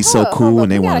always want to be so cool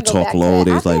and they want to talk low.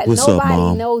 They're like, what's up,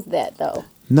 Mom? Nobody knows that, though.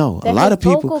 No, that a lot of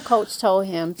people. Vocal coach told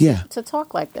him to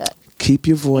talk like that. Keep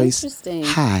your voice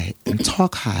high and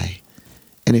talk high.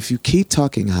 And if you keep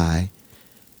talking high,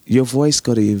 your voice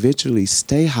going to eventually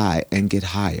stay high and get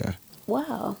higher.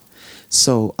 Wow.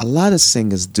 So a lot of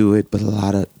singers do it, but a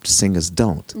lot of singers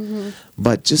don't. Mm-hmm.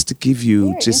 But just to give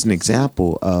you just an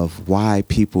example of why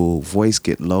people voice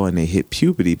get low and they hit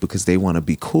puberty, because they want to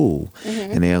be cool.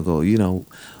 Mm-hmm. And they'll go, you know,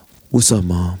 what's up,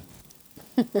 Mom?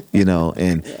 You know,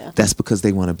 and that's because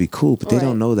they want to be cool, but they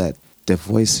don't know that their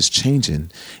voice is changing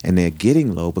and they're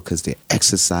getting low because they're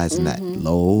exercising that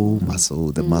low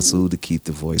muscle, the muscle to keep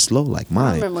the voice low, like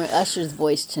mine. I remember when Usher's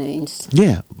voice changed.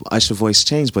 Yeah, Usher's voice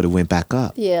changed, but it went back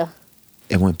up. Yeah.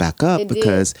 It went back up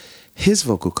because his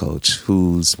vocal coach,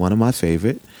 who's one of my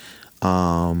favorite,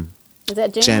 is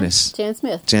that Janice? Jan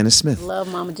Smith. Janice Smith.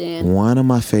 Love Mama Jan. One of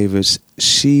my favorites.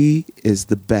 She is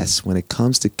the best when it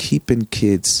comes to keeping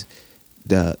kids,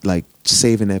 like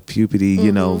saving their puberty,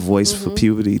 you know, voice for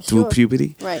puberty, through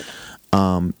puberty. Right.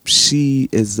 She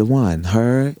is the one.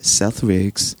 Her, Seth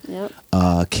Riggs,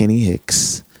 Kenny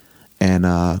Hicks, and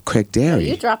Craig Derry.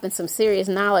 You're dropping some serious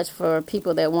knowledge for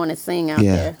people that want to sing out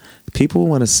there. People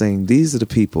want to sing. These are the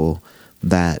people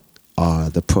that are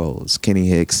the pros. Kenny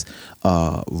Hicks,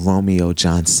 Romeo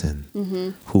Johnson,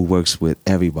 who works with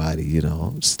everybody, you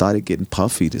know, started getting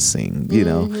Puffy to sing, you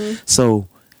know. So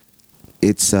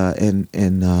it's, and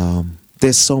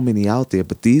there's so many out there,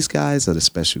 but these guys are the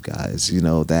special guys, you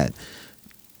know, that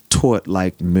taught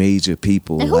like major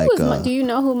people. And who was, do you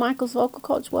know who Michael's vocal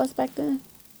coach was back then?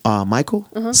 Michael?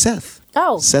 Seth.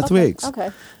 Oh, Seth Riggs.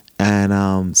 Okay.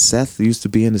 And Seth used to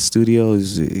be in the studio.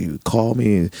 He would call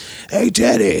me and, hey,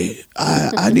 Teddy,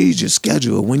 I need your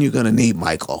schedule. When you going to need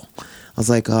Michael? I was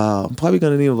like, I'm probably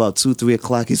going to need him about 2, 3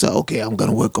 o'clock. He said, okay, I'm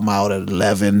going to work him out at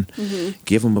 11,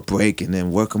 give him a break, and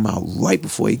then work him out right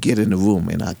before he get in the room.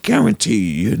 And I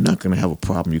guarantee you're not going to have a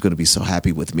problem. You're going to be so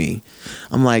happy with me.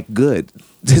 I'm like, good.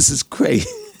 This is great.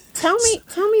 Tell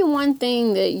me one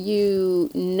thing that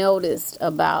you noticed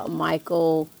about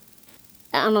Michael.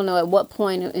 I don't know at what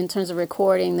point in terms of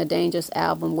recording the Dangerous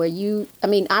album where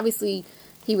obviously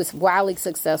he was wildly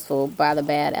successful by the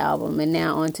Bad album and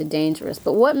now on to Dangerous.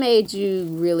 But what made you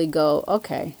really go,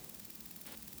 okay,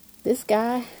 this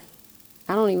guy,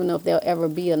 I don't even know if there'll ever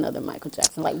be another Michael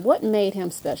Jackson. Like, what made him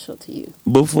special to you?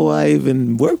 Before I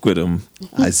even worked with him,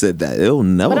 I said that it'll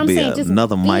never be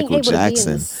another Michael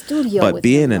Jackson. But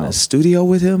being in a studio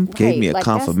with him gave me a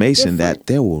confirmation that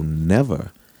there will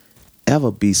never,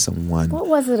 ever be someone. What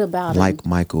was it about like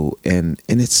him? Michael? And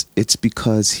it's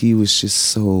because he was just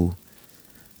so.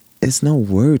 It's no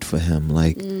word for him.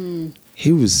 Like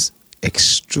he was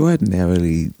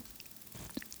extraordinarily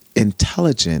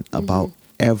intelligent about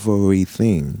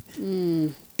everything,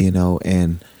 you know,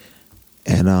 and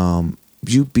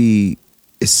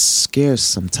it's scarce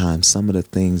sometimes some of the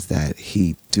things that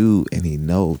he do and he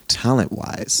know talent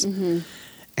wise.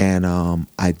 And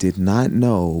I did not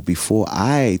know before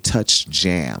I touched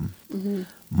Jam,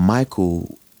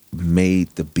 Michael made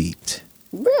the beat.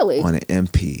 Really? On an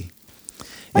MPC.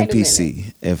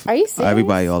 If are you serious?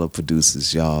 Everybody, all the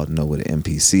producers, y'all know what an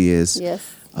MPC is.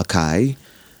 Yes. Okay.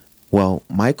 Well,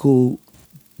 Michael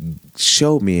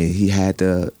showed me. He had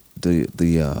the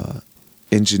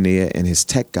engineer and his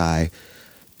tech guy,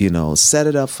 you know, set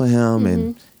it up for him,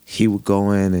 and he would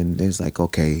go in, and it was like,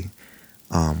 okay,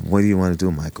 what do you want to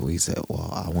do, Michael? He said,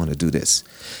 well, I want to do this.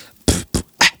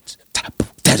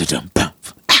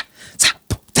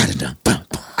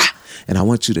 And I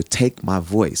want you to take my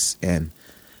voice. And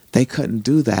they couldn't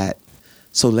do that.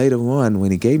 So later on, when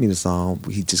he gave me the song,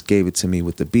 he just gave it to me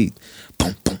with the beat.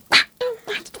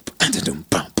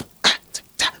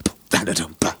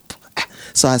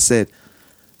 So I said,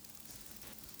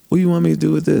 what do you want me to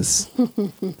do with this?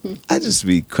 I just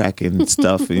be cracking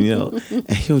stuff, and you know,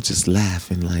 and he'll just laugh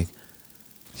and like,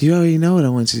 you already know what I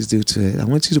want you to do to it. I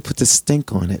want you to put the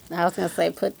stink on it. I was going to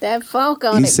say, put that funk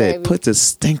on it, He said, baby. Put the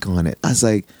stink on it. I was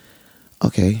like,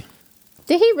 okay.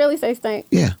 Did he really say stink?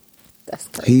 Yeah. That's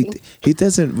crazy. He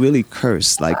doesn't really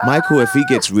curse. Like Michael, if he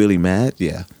gets really mad,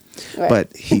 yeah. Right.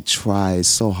 But he tries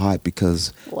so hard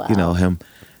because, you know, him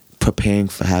preparing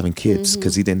for having kids,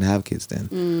 because he didn't have kids then.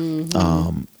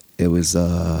 It was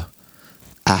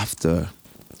after,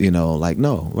 you know, like,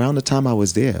 no, around the time I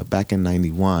was there, back in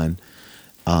 91,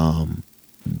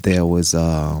 there was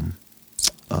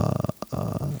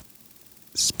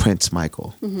Prince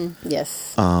Michael.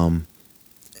 Yes.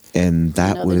 And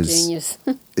that another was genius.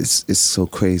 it's so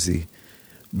crazy.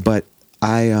 But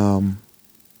I'm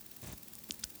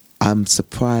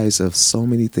surprised of so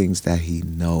many things that he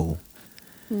know.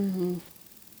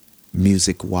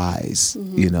 music wise,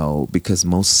 because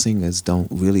most singers don't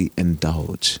really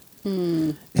indulge,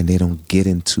 and they don't get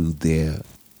into their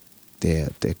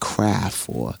craft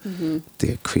or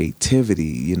their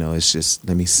creativity. It's just,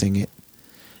 let me sing it.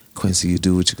 Quincy, you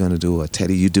do what you're gonna do, or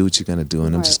Teddy, you do what you're gonna do,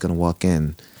 and I'm just gonna walk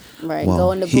in. Right,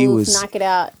 go in the booth, knock it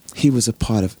out. He was a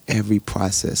part of every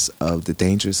process of the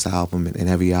Dangerous album and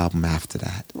every album after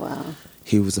that. Wow.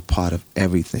 He was a part of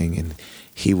everything, and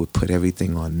he would put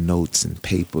everything on notes and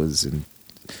papers and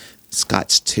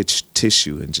scotch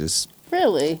tissue and just...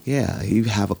 Really? Yeah, he'd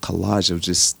have a collage of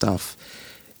just stuff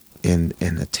in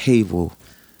a table,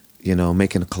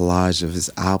 making a collage of his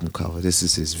album cover. This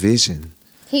is his vision.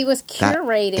 He was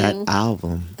curating that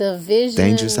album. The vision.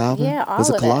 Dangerous album? Yeah, all was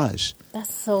a of collage.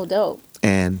 That's so dope.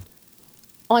 And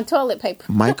on toilet paper.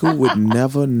 Michael would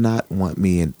never not want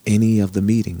me in any of the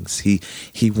meetings.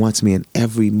 He wants me in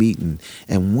every meeting.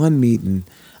 And one meeting,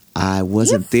 I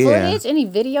wasn't there. Footage? Any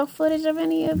video footage of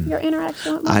any of your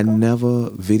interaction with Michael? I never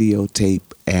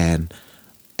videotape, and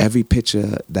every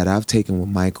picture that I've taken with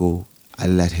Michael, I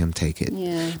let him take it.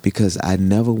 Yeah. Because I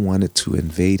never wanted to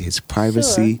invade his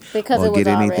privacy or get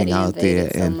anything out there.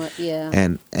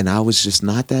 And I was just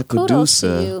not that Kudos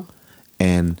producer. to you.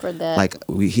 And for that.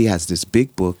 he has this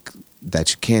big book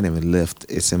that you can't even lift.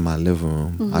 It's in my living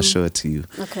room. I'll show it to you.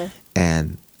 Okay.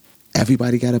 And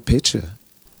everybody got a picture,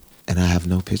 and I have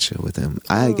no picture with him.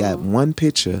 I got one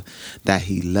picture that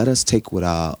he let us take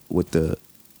with the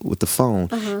phone.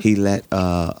 He let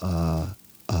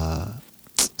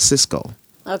Cisco.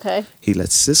 Okay. He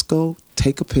let Cisco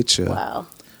take a picture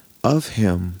of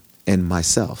him and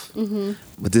myself.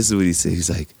 But this is what he said.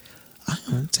 He's like,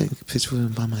 I'm taking a picture with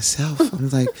him by myself. I'm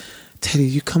like, Teddy,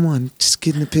 you come on, just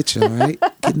get in the picture, all right?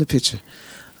 Get in the picture.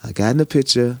 I got in the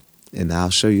picture, and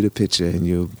I'll show you the picture,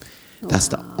 and that's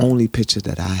the only picture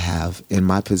that I have in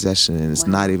my possession, and it's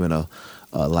not even a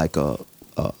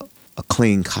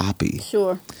clean copy.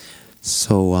 Sure.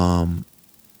 So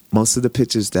most of the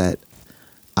pictures that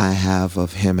I have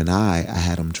of him and I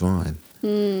had them drawn.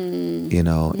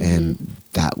 And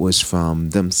that was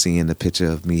from them seeing the picture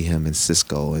of me, him, and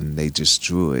Cisco, and they just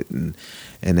drew it, and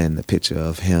then the picture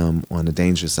of him on the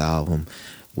Dangerous album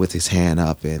with his hand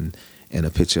up, and a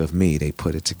picture of me. They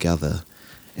put it together,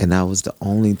 and that was the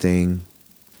only thing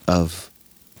of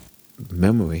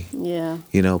memory. Yeah.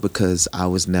 Because I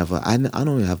was never. I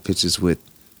don't have pictures with.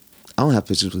 I don't have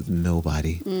pictures with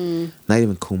nobody. Not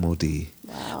even Kumo D.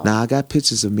 Wow. Now I got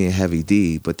pictures of me and Heavy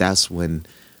D, but that's when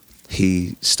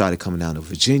he started coming down to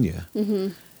Virginia,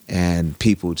 and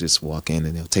people just walk in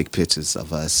and they'll take pictures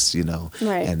of us,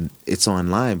 Right. And it's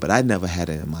online, but I never had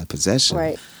it in my possession.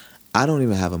 Right. I don't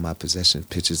even have in my possession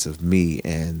pictures of me,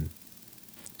 and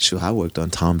I worked on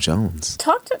Tom Jones.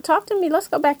 Talk to me. Let's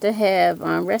go back to Hev.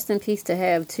 Rest in peace to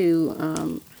Hev too.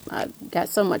 I got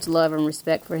so much love and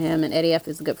respect for him, and Eddie F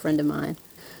is a good friend of mine.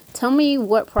 Tell me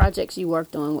what projects you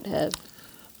worked on with Hev.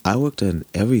 I worked on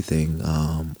everything,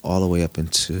 all the way up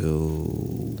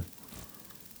into,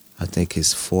 I think,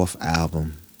 his fourth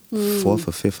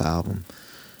or fifth album.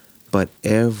 But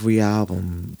every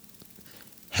album,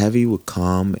 Heavy would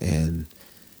come and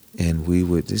we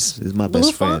would. This is my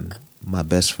best friend. My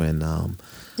best friend.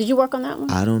 Did you work on that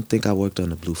one? I don't think I worked on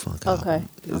the Blue Funk album.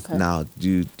 Okay. Now,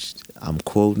 I'm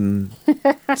quoting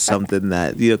something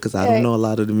that because I don't know a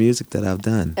lot of the music that I've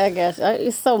done. I guess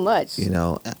it's so much.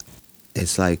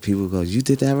 It's like people go, "You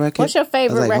did that record?" What's your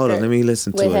favorite I was like, record? Hold on, let me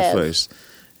listen to it Hev? first.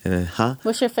 And then,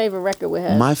 What's your favorite record with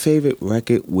Hev? My favorite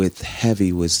record with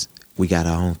Heavy was We Got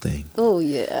Our Own Thing. Oh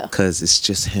yeah. Because it's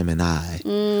just him and I.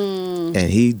 And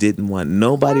he didn't want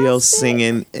nobody else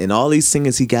singing. And all these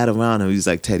singers he got around him, he was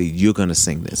like, Teddy, you're gonna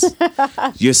sing this.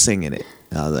 You're singing it.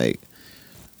 And I was like,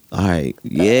 all right,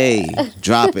 yay,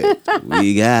 drop it.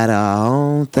 We got our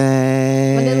own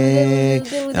thing.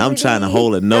 And I'm trying to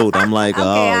hold a note. I'm like,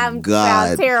 oh, God.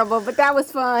 Sounds terrible, but that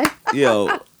was fun. Yo,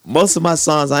 most of my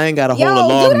songs, I ain't got to hold a do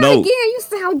long that note. Again, you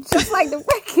sound just like the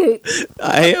record.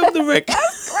 I am the record.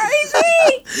 That's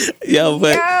crazy.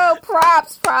 But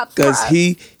props. Because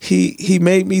he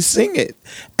made me sing it.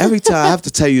 Every time, I have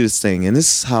to tell you this thing, and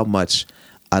this is how much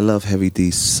I love Heavy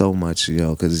D so much,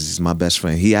 because he's my best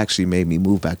friend. He actually made me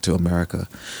move back to America.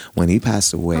 When he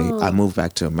passed away, I moved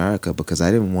back to America because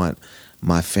I didn't want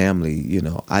my family,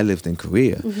 I lived in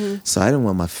Korea. So I didn't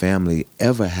want my family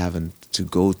ever having to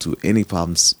go through any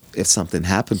problems if something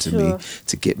happened to me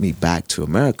to get me back to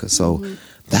America. So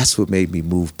that's what made me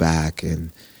move back,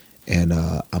 and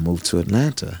I moved to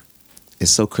Atlanta.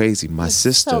 It's so crazy. My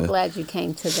sister... so glad you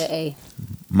came to the A.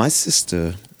 My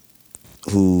sister...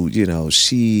 who,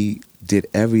 she did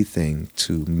everything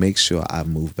to make sure I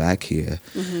moved back here.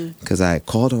 Because I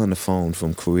called her on the phone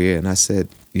from Korea, and I said,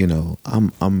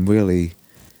 I'm really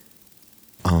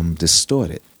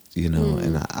distorted,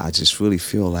 and I just really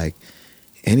feel like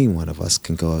any one of us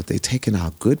can go. If they taking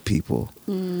out good people,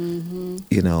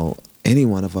 any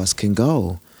one of us can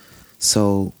go.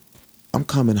 So I'm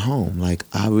coming home. Like,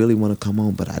 I really want to come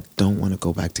home, but I don't want to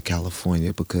go back to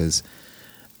California because,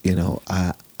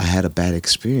 I had a bad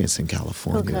experience in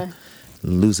California,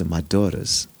 losing my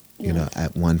daughters,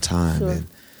 at one time. Sure. And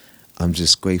I'm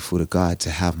just grateful to God to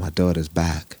have my daughters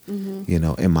back,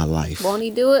 in my life. Won't he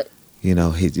do it?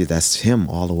 That's him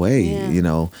all the way,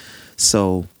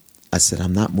 So I said,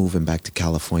 I'm not moving back to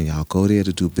California. I'll go there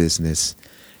to do business,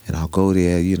 and I'll go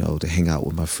there, to hang out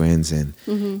with my friends and,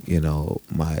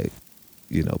 my,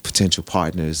 potential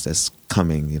partners that's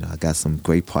coming. I got some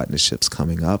great partnerships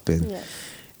coming up.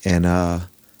 And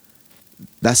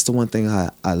that's the one thing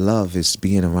I love is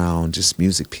being around just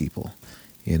music people.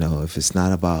 If it's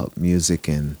not about music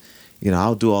and,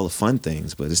 I'll do all the fun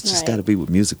things, but it's just got to be with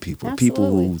music people. Absolutely.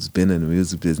 People who's been in the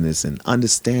music business and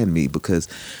understand me, because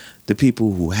the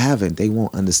people who haven't, they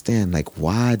won't understand, like,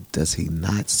 why does he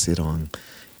not sit on,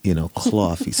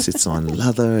 cloth? He sits on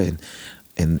leather,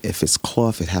 and if it's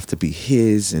cloth, it have to be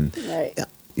his. And,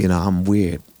 I'm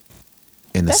weird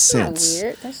in a sense. Not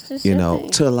weird. That's just your thing.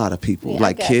 To a lot of people.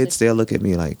 Like kids, they'll look at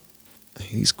me like,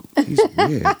 he's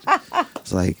weird.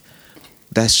 It's like,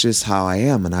 that's just how I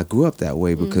am, and I grew up that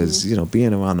way because,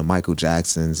 being around the Michael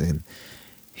Jacksons, and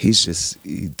he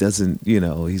doesn't,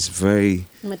 he's very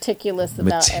meticulous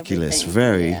about everything.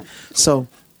 Very. Yeah. So,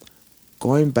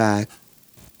 going back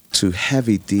to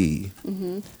Heavy D,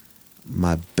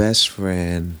 my best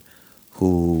friend,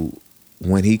 who,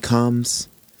 when he comes,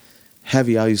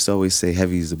 Heavy, I used to always say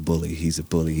Heavy's a bully. He's a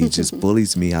bully. He just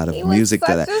bullies me out of music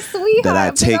that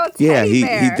I take. Yeah, he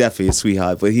definitely a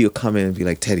sweetheart. But he'll come in and be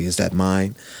like, Teddy, is that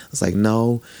mine? I was like,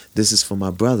 no, this is for my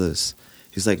brothers.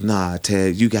 He's like, nah,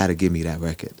 Ted, you got to give me that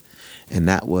record. And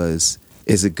that was,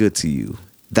 Is It Good to You?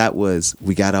 That was,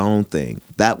 We Got Our Own Thing.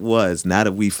 That was, Now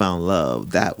That We Found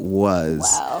Love. That was,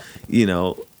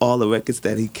 all the records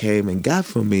that he came and got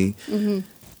from me.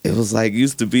 It was like,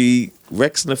 used to be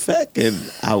Rex and Effect, and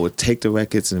I would take the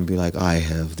records and be like,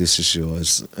 this is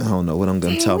yours. I don't know what I'm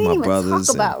going to tell my brothers.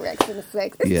 Talk about Rex and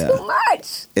Effect. It's too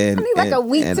much. I need like a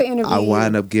week to interview. I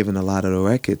wound up giving a lot of the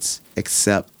records,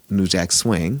 except New Jack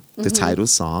Swing, the title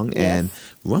song, and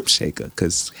Rum Shaker,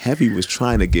 because Heavy was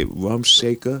trying to get Rum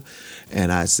Shaker,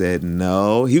 and I said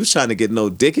no. He was trying to get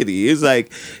No Diggity. It was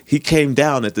like, he came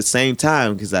down at the same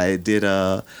time, because I did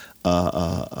Now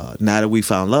That We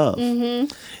Found Love.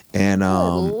 And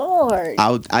Lord.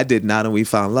 I did Now That We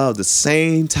Found Love the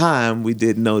same time we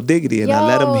did No Diggity, and I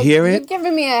let him hear it. You're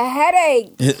giving me a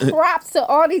headache. Props to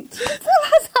all these. Do you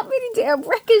realize how many damn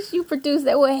records you produced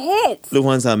that were hits? The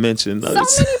ones I mentioned. So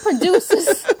many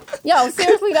producers. Yo,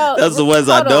 seriously though. That's the ones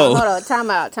I know. Hold on. Time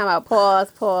out.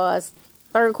 Pause.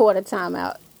 Third quarter time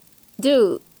out.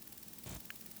 Dude,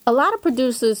 a lot of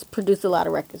producers produce a lot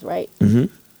of records, right?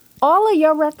 All of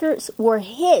your records were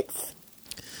hits.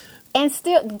 And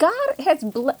still, God has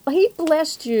He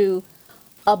blessed you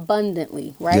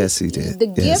abundantly, right? Yes, He did. The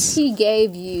gift He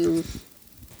gave you,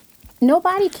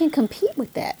 nobody can compete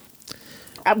with that.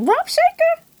 Rum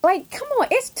Shaker? Like, come on.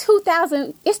 It's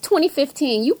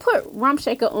 2015. You put Rum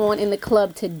Shaker on in the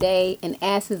club today, and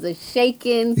asses are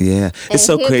shaking. Yeah. It's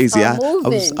so crazy. I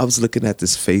was looking at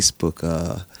this Facebook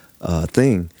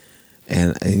thing,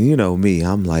 and you know me,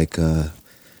 I'm like,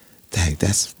 dang,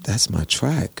 that's my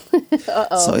track.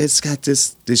 So it's got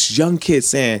this young kid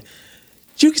saying,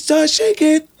 you can start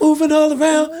shaking, moving all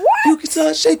around. What? You can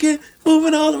start shaking,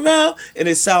 moving all around. And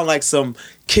it sounds like some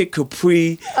Kid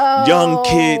Capri, young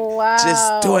kid,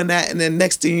 just doing that. And then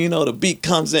next thing you know, the beat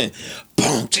comes in.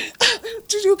 Boom,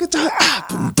 you can start,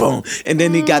 boom, boom. And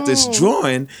then he got this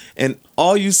drawing, and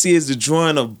all you see is the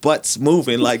drawing of butts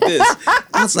moving like this.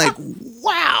 I was like,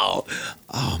 wow.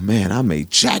 Oh, man, I may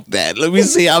jack that. Let me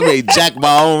see. I may jack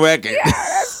my own record. Yeah,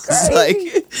 that's it's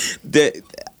like, that.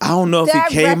 I don't know if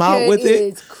he came out with it.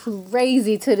 It's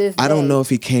crazy to this day. I don't know if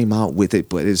he came out with it,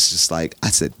 but it's just like, I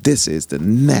said, this is the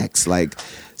next. Like,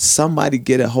 somebody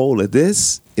get a hold of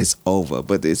this, it's over.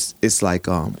 But it's like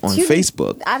on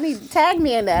Facebook. I mean, tag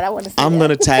me in that. I want to see I'm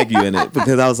going to tag you in it,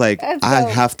 because I was like, I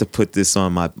have to put this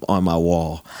on my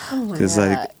wall. Because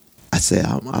like, I said,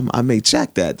 I may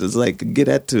check that. It's like, get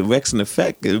that to Rex and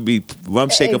Effect. It'll be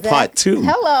Rum Shaker Part 2.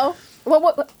 Hello.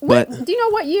 What do you know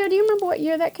what year? Do you remember what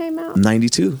year that came out?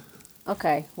 92.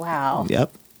 Okay. Wow.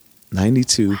 Yep.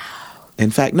 92. Wow. In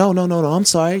fact, no, I'm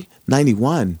sorry.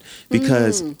 91.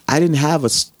 Because I didn't have I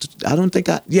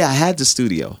had the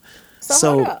studio.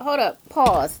 So hold up.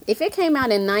 Pause. If it came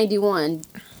out in 91,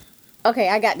 okay,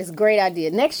 I got this great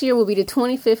idea. Next year will be the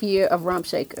 25th year of Rump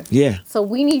Shaker. Yeah. So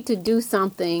we need to do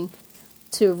something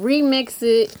to remix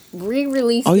it,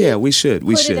 re-release it. Oh, yeah, we should.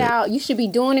 Put it out. You should be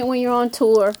doing it when you're on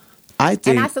tour. I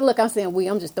think. And I said, look, I'm saying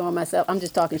I'm just throwing myself. I'm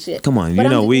just talking shit. Come on,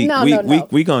 but we gonna do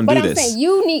this. But I'm saying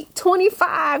you need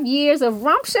 25 years of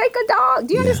Rump Shaker, dog.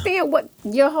 Do you understand what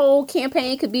your whole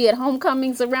campaign could be at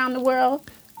homecomings around the world?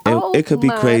 It could be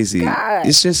crazy. God.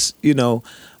 It's just,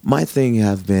 my thing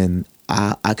have been,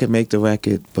 I can make the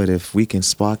record, but if we can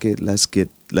spark it, let's get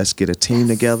a team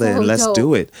together and let's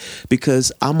do it.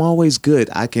 Because I'm always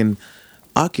good. I can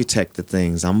architect the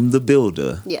things. I'm the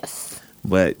builder. Yes.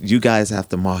 But you guys have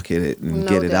to market it and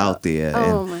get it out there.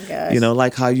 Oh, and, my gosh.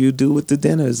 like how you do with the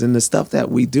dinners and the stuff that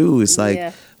we do. It's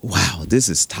like, wow, this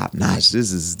is top notch.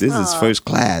 This is first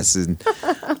class. And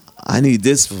I need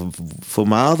this for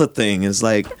my other thing. It's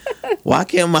like, why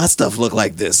can't my stuff look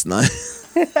like this?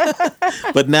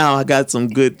 But now I got some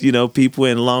good, people,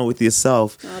 and along with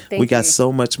yourself, we got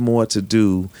so much more to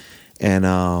do.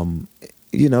 And,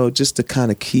 just to kind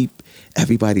of keep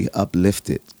everybody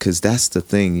uplifted, because that's the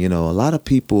thing. A lot of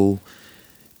people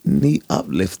need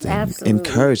uplifting,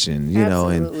 encouraging,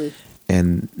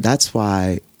 and that's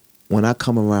why when I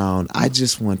come around, I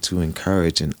just want to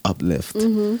encourage and uplift,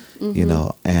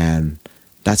 and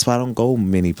that's why I don't go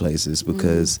many places,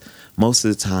 because most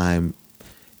of the time,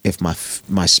 if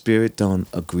my spirit don't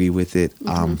agree with it,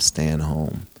 I'm staying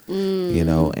home,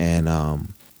 and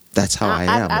that's how I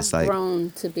am. I've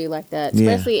grown to be like that,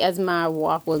 especially as my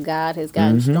walk with God has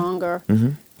gotten stronger.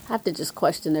 I have to just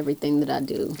question everything that I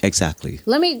do. Exactly.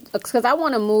 Because I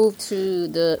want to move to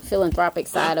the philanthropic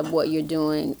side of what you're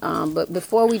doing. But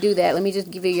before we do that, let me just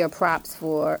give you your props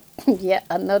for yet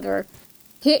another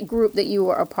hit group that you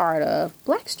were a part of,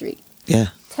 Blackstreet.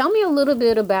 Yeah. Tell me a little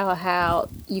bit about how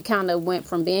you kind of went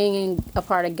from being a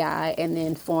part of Guy and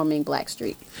then forming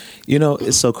Blackstreet.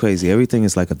 It's so crazy. Everything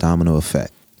is like a domino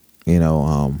effect.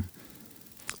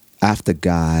 After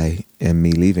Guy and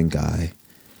me leaving Guy,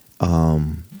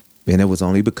 and it was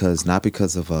only not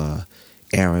because of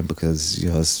Aaron, because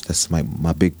that's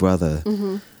my big brother,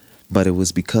 but it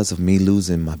was because of me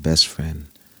losing my best friend,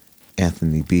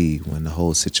 Anthony B, when the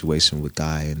whole situation with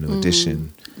Guy and the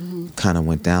audition kind of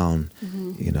went down.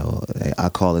 I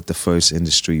call it the first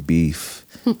industry beef,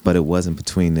 but it wasn't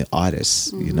between the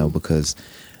artists, because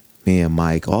me and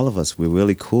Mike, all of us, we're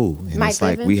really cool. And Mike it's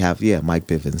like Bivens? we have, Mike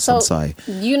Bivens. So, I'm sorry.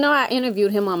 I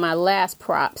interviewed him on my last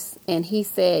Props, and he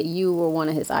said you were one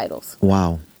of his idols.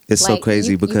 Wow. It's so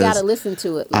crazy because you got to listen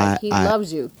to it. He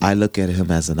loves you. I look at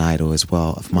him as an idol as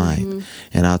well of mine.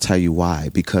 And I'll tell you why.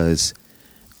 Because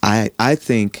I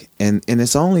think, and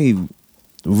it's only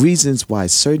reasons why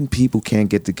certain people can't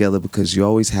get together, because you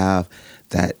always have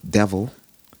that devil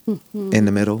in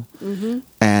the middle.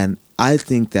 And I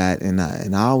think that, and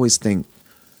I always think,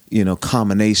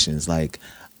 combinations. Like,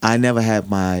 I never had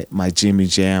my Jimmy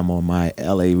Jam or my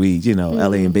L.A. Reid,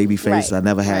 L.A. and Babyface. Right. I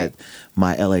never had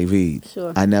my L.A. Reid.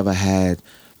 Sure. I never had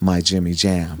my Jimmy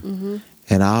Jam.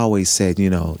 And I always said,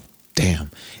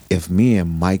 damn, if me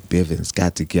and Mike Bivens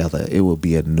got together, it would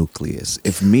be a nucleus.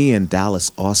 If me and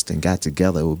Dallas Austin got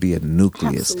together, it would be a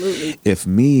nucleus. Absolutely. If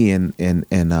me and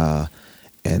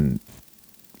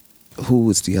who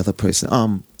was the other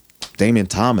person? Damon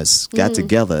Thomas got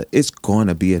together, it's going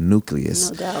to be a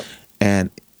nucleus. No doubt.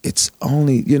 And it's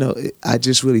only, I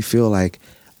just really feel like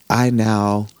I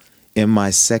now, in my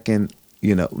second,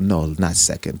 no, not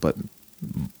second, but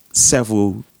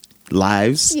several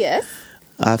lives. Yes.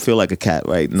 I feel like a cat,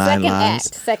 right? 9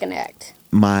 lives. Second act.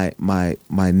 My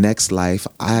next life,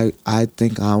 I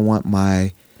think I want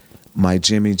my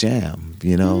Jimmy Jam,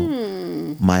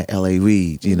 my L.A.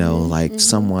 Reid, like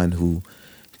someone who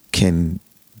can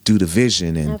do the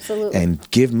vision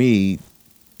and give me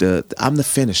I'm the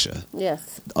finisher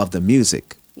of the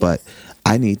music, but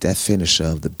I need that finisher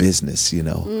of the business,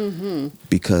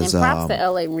 because and props to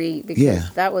L.A. Reid,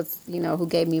 because that was who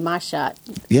gave me my shot.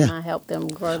 Yeah, and I helped them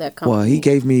grow that company. Well, he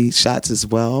gave me shots as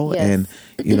well, and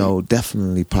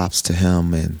definitely props to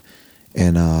him.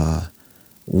 And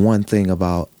one thing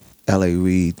about L.A.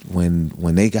 Reid,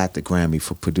 when they got the Grammy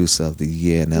for Producer of the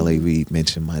Year, and L.A. Reid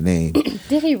mentioned my name.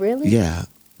 Did he really? Yeah,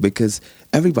 because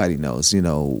everybody knows,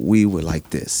 we were like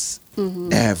this.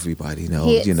 Everybody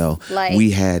knows, like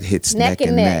we had hits neck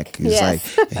and neck. It's like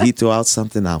he throw out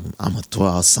something, I'm gonna throw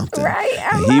out something, right?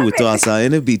 And he would throw out something,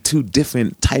 and it'd be two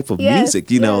different type of music,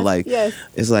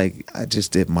 it's like I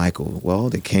just did Michael. Well,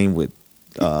 they came with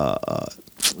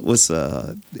what's was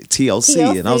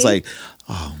TLC, and I was like,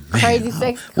 oh man, Crazy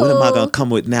Sex Cool. What am I gonna come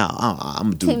with now?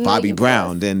 I'm gonna do Bobby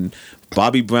Brown. Then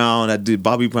Bobby Brown, I did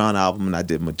Bobby Brown album, and I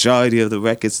did majority of the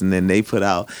records, and then they put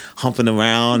out Humping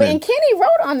Around. And Kenny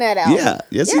wrote on that album. Yeah,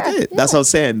 yes, he did. Yeah. That's what I'm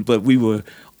saying. But we were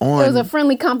on. It was a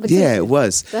friendly competition. Yeah, it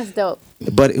was. That's dope.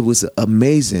 But it was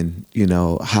amazing,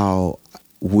 how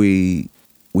we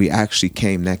actually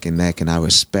came neck and neck, and I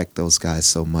respect those guys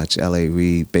so much. L.A.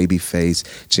 Reid, Babyface,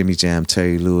 Jimmy Jam,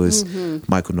 Terry Lewis,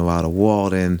 Michael Narada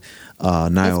Walden,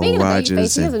 Nile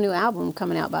Rodgers. He has a new album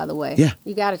coming out, by the way. Yeah.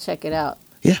 You got to check it out.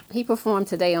 Yeah. He performed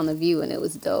today on The View, and it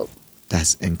was dope.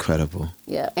 That's incredible.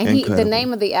 Yeah. And the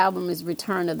name of the album is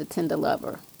Return of the Tender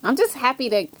Lover. I'm just happy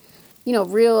that,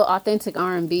 real authentic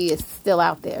R&B is still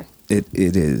out there. It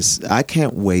is. I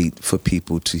can't wait for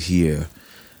people to hear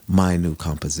my new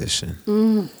composition.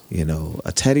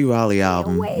 A Teddy Riley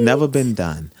album, never been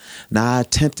done. Now, I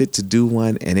attempted to do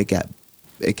one, and it got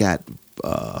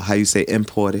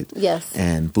imported. Yes.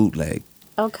 And bootleg.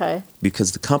 Okay.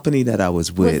 Because the company that I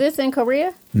was with... Was this in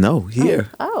Korea? No, here.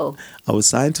 Oh. I was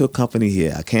signed to a company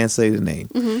here. I can't say the name.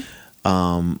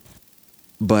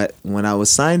 But when I was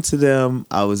signed to them,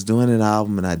 I was doing an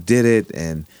album, and I did it,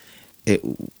 and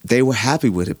they were happy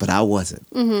with it, but I wasn't.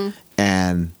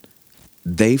 And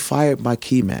they fired my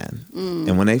key man.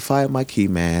 And when they fired my key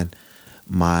man,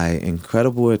 my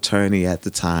incredible attorney at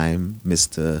the time,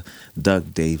 Mr.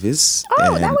 Doug Davis.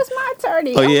 Oh, that was my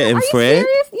attorney. Oh, yeah, and are Fred? You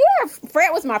serious? Yeah, Fred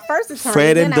was my first attorney.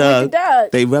 Fred and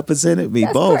Doug, they represented me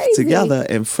both crazy. together.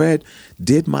 And Fred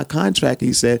did my contract.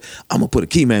 He said, I'm going to put a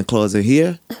key man clause in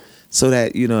here so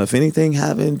that, if anything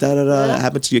happened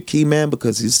to your key man,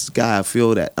 because this guy I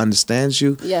feel that understands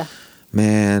you. Yeah.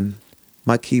 Man,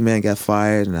 my key man got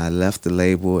fired, and I left the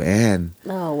label, and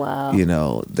oh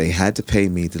wow, they had to pay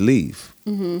me to leave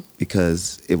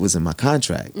because it was in my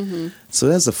contract. So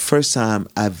that's the first time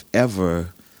I've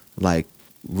ever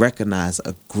recognized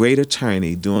a great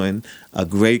attorney doing a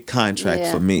great contract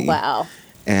for me. Wow.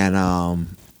 And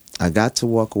I got to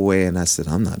walk away, and I said,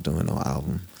 I'm not doing no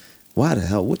album. Why the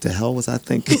hell? What the hell was I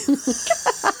thinking?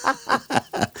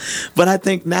 But I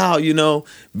think now,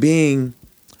 being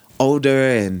older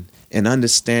and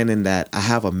understanding that I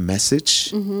have a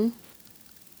message,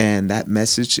 and that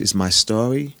message is my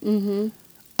story.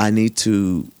 I need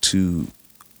to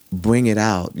bring it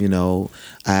out. I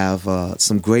have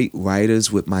some great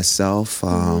writers with myself.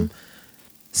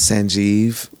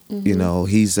 Sanjeev,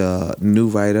 he's a new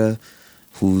writer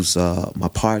who's my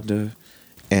partner,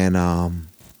 and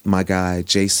my guy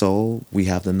J Soul. We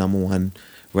have the #1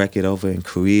 record over in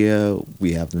Korea.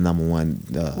 We have the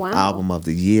 #1 album of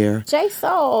the year. J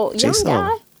Soul, young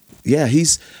guy. Yeah,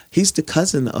 he's the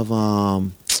cousin of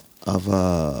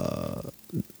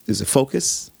is it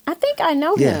Focus? I think I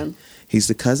know him. He's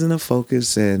the cousin of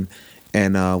Focus, and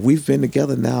we've been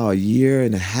together now a year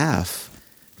and a half,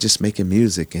 just making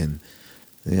music, and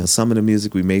some of the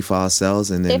music we made for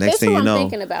ourselves, and then next thing you know, I'm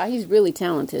thinking about, he's really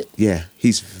talented. Yeah,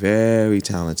 he's very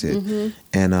talented,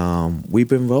 and we've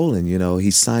been rolling.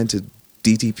 He's signed to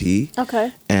DTP.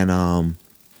 Okay, and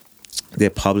they're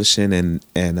publishing,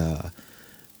 and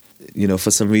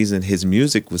for some reason his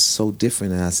music was so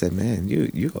different, and I said, man,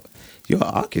 you're an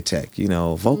architect,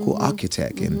 vocal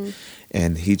architect,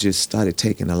 and he just started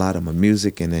taking a lot of my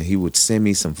music, and then he would send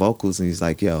me some vocals, and he's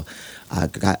like, yo, I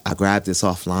grabbed this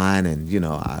offline, and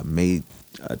I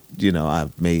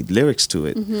made lyrics to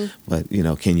it, but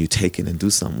can you take it and do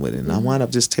something with it? And I wound up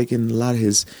just taking a lot of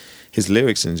his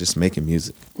lyrics and just making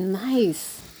music.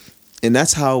 Nice. And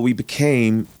that's how we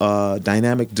became a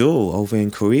dynamic duo over in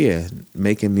Korea,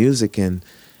 making music. And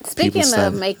speaking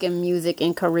of making music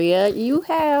in Korea, you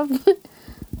have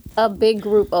a big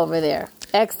group over there,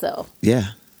 EXO.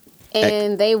 Yeah.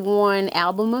 And they won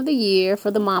Album of the Year for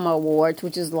the Mama Awards,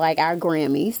 which is like our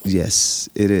Grammys. Yes,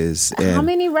 it is. And how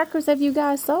many records have you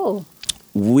guys sold?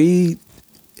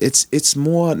 It's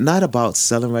more not about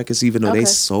selling records, even though they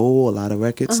sold a lot of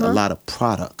records, a lot of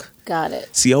product. Got it.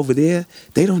 See, over there,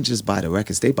 they don't just buy the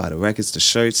records. They buy the records, the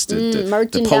shirts,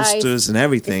 the posters, and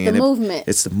everything. It's the movement.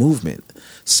 It's the movement.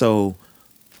 So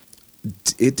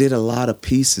it did a lot of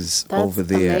pieces over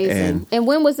there. Amazing. And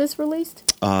when was this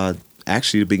released?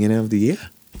 Actually, the beginning of the year.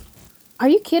 Are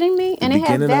you kidding me? And it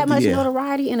had that much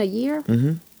notoriety in a year?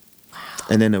 Mm-hmm. Wow.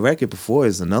 And then the record before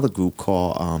is another group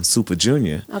called Super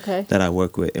Junior that I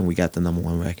work with, and we got the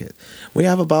 #1 record. We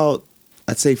have about,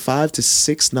 I'd say, 5 to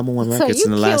 6 #1 records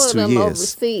in the last 2 years. So you killed them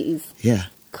overseas. Yeah.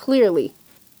 Clearly.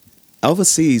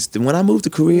 Overseas, when I moved to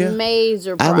Korea,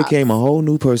 major props. I became a whole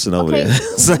new person over there.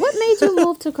 So, what made you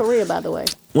move to Korea, by the way?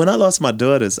 When I lost my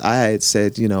daughters, I had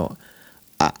said,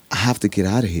 I have to get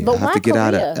out of here. But I have to get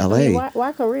out of LA.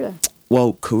 Why Korea?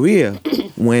 Well, Korea,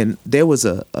 when there was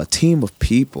a team of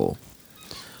people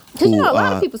Because you know, a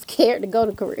lot of people's scared to go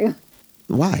to Korea.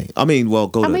 Why? I mean, well,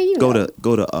 go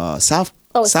to South.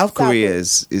 South Korea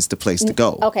is the place to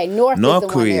go. Okay, North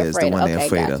Korea is the one they're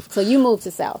afraid of. So you moved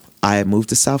to South. I moved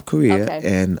to South Korea,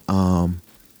 and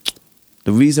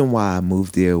the reason why I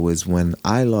moved there was when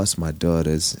I lost my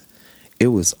daughters, it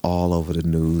was all over the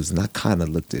news, and I kind of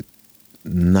looked at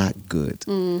not good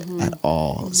at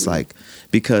all. It's like,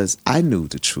 because I knew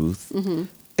the truth,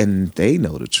 and they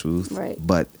know the truth, right?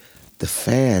 But the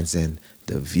fans and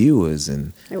the viewers,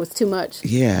 and it was too much.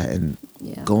 Yeah, and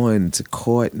going to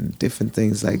court and different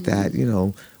things like that, you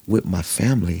know, with my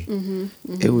family.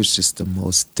 It was just the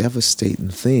most devastating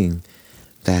thing.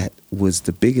 That was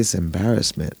the biggest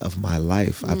embarrassment of my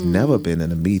life. I've never been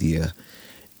in the media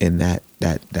in that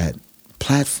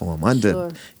platform,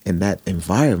 in that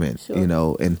environment, you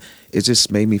know, and it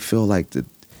just made me feel like the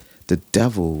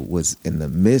devil was in the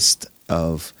midst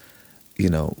of, you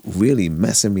know, really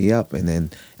messing me up. And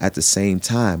then at the same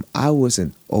time, I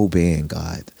wasn't obeying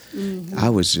God. I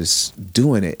was just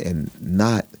doing it and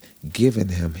not giving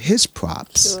him his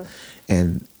props.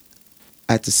 And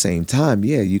at the same time,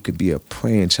 yeah, you could be a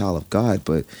praying child of God,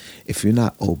 but if you're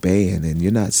not obeying and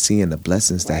you're not seeing the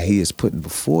blessings that he is putting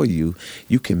before you,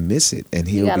 you can miss it. And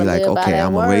he'll be like, okay,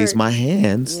 I'm going to raise my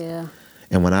hands. Yeah.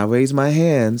 And when I raise my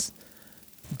hands,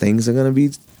 things are going to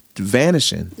be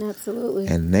vanishing. Absolutely.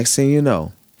 And next thing you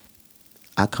know,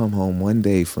 I come home one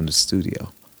day from the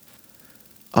studio.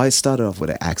 I started off with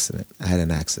an accident. I had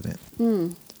an accident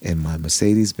in my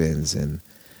Mercedes-Benz, and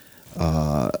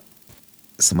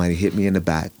somebody hit me in the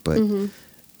back, but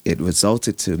it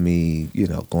resulted to me, you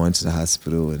know, going to the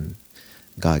hospital, and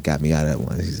God got me out of that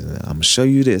one. He said, I'm going to show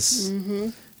you this.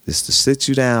 This to sit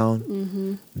you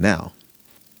down. Now,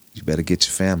 you better get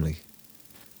your family,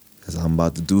 because I'm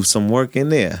about to do some work in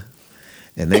there.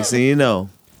 And next thing you know,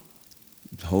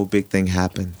 the whole big thing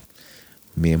happened.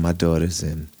 Me and my daughters,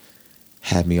 and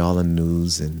had me all in the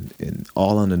news, and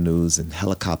all on the news, and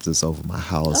helicopters over my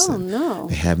house. Oh, no.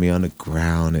 They had me on the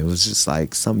ground. It was just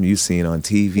like something you seen on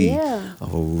TV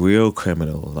of a real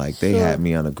criminal. Like, they had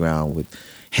me on the ground,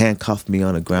 handcuffed me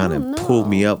on the ground and pulled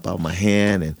me up by my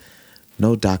hand, and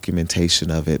no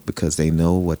documentation of it because they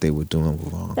know what they were doing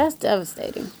wrong. That's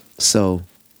devastating. So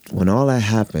when all that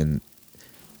happened,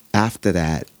 after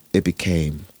that, it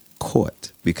became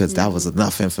court, because that was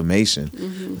enough information.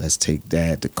 Let's take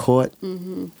Dad to court.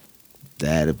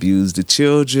 Dad abused the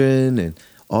children and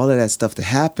all of that stuff that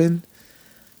happened.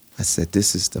 I said,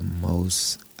 this is the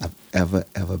most I've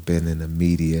ever been in the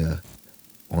media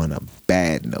on a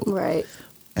bad note. Right.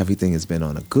 Everything has been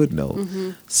on a good note.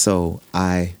 So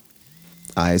I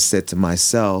said to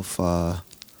myself, I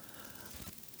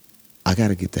got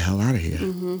to get the hell out of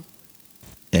here.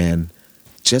 And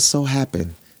just so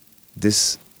happened,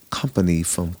 this company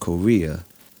from Korea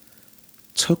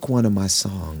took one of my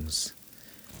songs,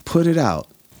 put it out,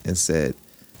 and said,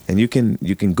 and you can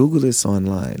Google this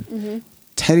online,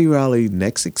 Teddy Riley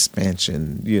next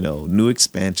expansion, you know, new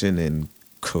expansion in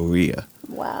Korea.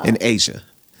 Wow. In Asia.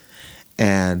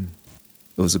 And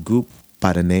it was a group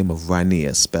by the name of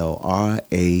Rania, spelled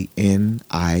Rania, N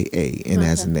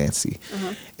as in Nancy.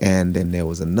 And then there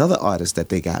was another artist that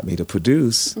they got me to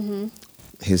produce.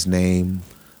 His name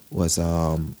was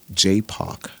J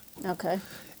Park. Okay.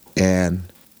 And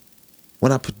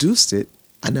when I produced it,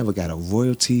 I never got a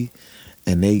royalty.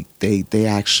 And they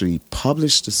actually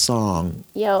published the song.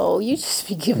 Yo, you just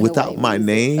be giving without away my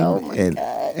music. name and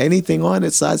anything on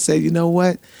it. So I said, you know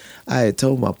what? I had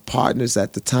told my partners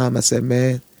at the time, I said,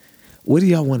 man, what do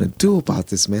y'all want to do about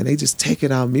this, man? They just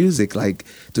taking our music. Like,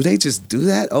 do they just do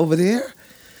that over there?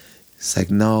 It's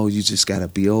like, no, you just got to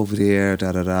be over there,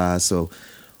 da-da-da. So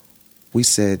we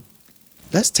said,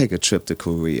 let's take a trip to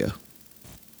Korea.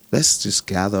 Let's just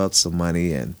gather up some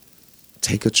money and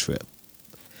take a trip.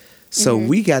 So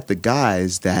we got the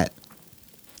guys that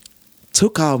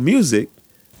took our music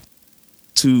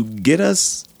to get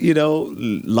us, you know,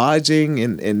 lodging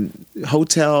and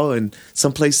hotel and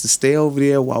someplace to stay over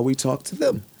there while we talk to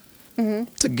them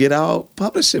to get our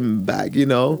publishing back, you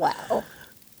know. Wow.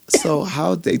 So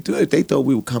how'd they do it? They thought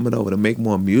we were coming over to make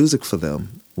more music for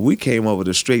them. We came over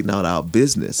to straighten out our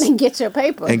business. And get your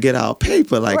paper. And get our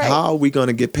paper. Like, how are we going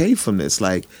to get paid from this?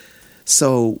 Like,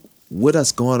 so with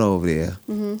us going over there,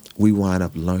 we wind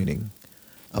up learning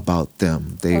about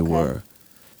them. They were,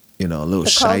 you know, a little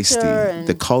shiesty.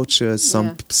 The culture,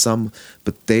 some,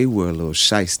 but they were a little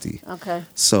shiesty. Okay.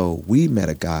 So we met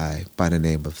a guy by the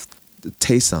name of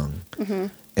Taesung.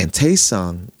 And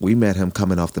Taesung, we met him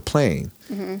coming off the plane.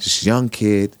 Just young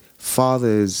kid,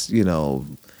 father's, you know,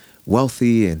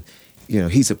 wealthy, and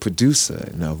he's a producer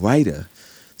and a writer.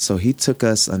 So he took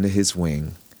us under his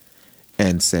wing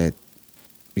and said,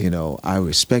 I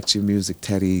respect your music,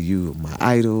 Teddy. You are my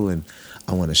idol, and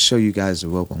I want to show you guys the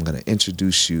rope. I'm going to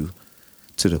introduce you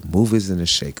to the movers and the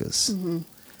shakers. Mm-hmm.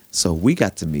 So we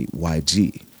got to meet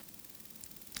YG.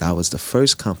 That was the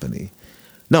first company.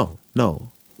 No.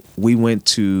 We went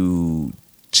to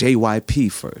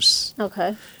JYP first.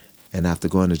 Okay. And after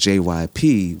going to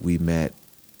JYP, we met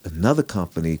another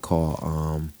company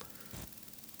called,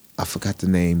 I forgot the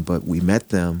name, but we met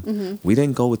them. Mm-hmm. We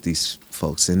didn't go with these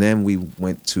folks. And then we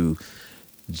went to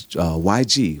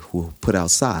YG, who put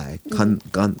out Psy,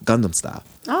 Gundam Style.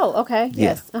 Oh, okay. Yeah.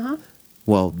 Yes. Uh-huh.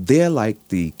 Well, they're like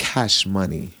the Cash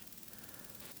Money.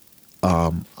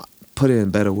 Put it in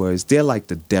better words, they're like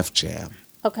the Def Jam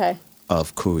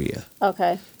of Korea.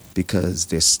 Okay. Because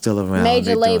they're still around.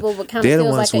 Major label, but kind of they're feels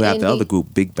the ones like who have indie. the other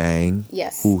group, Big Bang.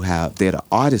 Yes. They're the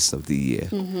artists of the year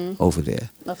over there.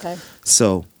 Okay.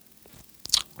 So,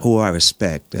 who I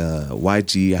respect,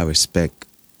 YG, I respect.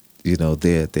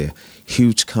 They're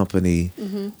huge company.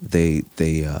 Mm-hmm.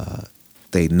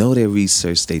 They know their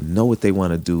research. They know what they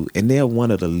want to do, and they're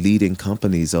one of the leading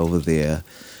companies over there.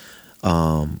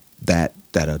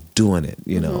 That are doing it.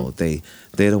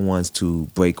 They're the ones to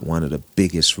break one of the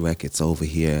biggest records over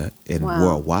here in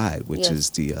worldwide, which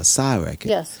is the Psy record.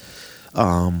 Yes.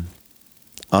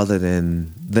 Other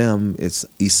than them, it's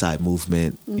East Side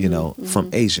Movement, from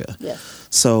Asia. Yes.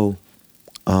 So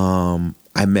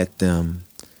I met them.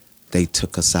 They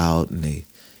took us out and they,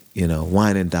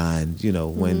 wine and dine.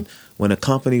 When a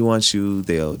company wants you,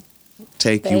 they'll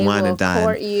take you wine and dine. They will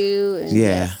court you. And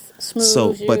yeah.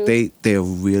 Smooth you. But they're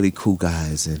really cool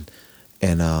guys,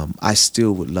 and I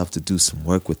still would love to do some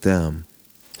work with them.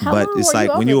 How long it's were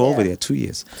like you when you're over over there? there, 2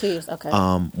 years. 2 years, okay.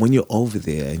 When you're over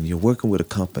there and you're working with a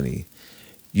company,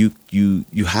 you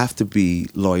have to be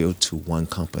loyal to one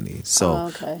company.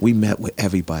 So we met with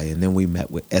everybody, and then we met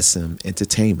with SM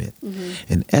Entertainment,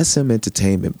 and SM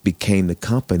Entertainment became the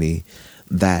company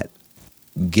that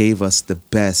gave us the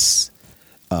best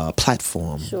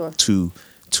platform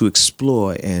to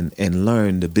explore and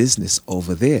learn the business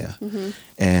over there. Mm-hmm.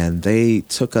 And they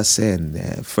took us in.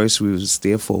 First we was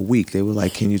there for a week. They were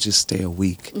like, can you just stay a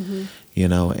week? Mm-hmm.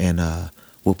 And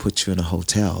we'll put you in a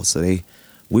hotel. So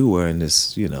we were in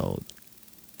this,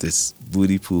 this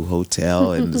booty pool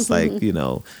hotel, and it's like, it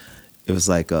was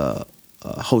like a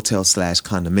hotel /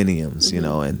 condominiums,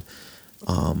 and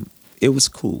it was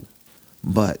cool.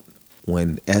 But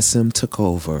when SM took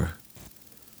over,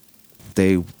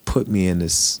 they put me in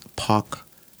this Park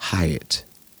Hyatt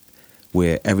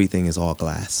where everything is all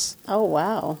glass. Oh,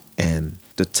 wow. And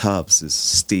the tubs is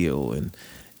steel,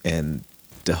 and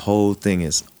the whole thing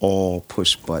is all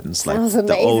push buttons. Sounds like amazing.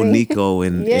 The old Nico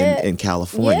in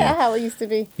California. Yeah, how it used to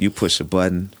be. You push a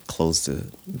button, close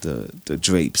the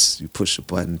drapes. You push a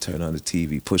button, turn on the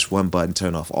TV. Push one button,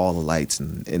 turn off all the lights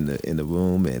in the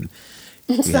room, and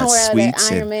we had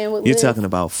suites. Iron Man would you're live. talking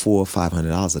about $400 or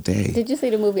 $500 a day. Did you see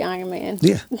the movie Iron Man?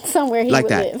 Yeah. Somewhere he like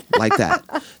would that, live. like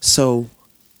that. So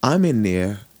I'm in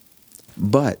there,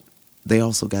 but they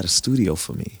also got a studio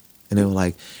for me, and they were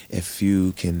like, if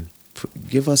you can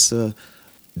give us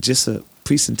just a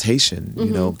presentation,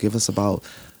 give us about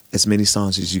as many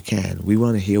songs as you can. We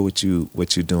want to hear what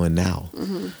you're doing now.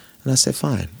 Mm-hmm. And I said,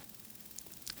 fine,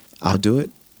 I'll do it.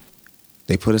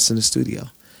 They put us in the studio.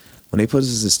 When they put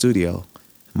us in the studio,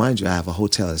 mind you, I have a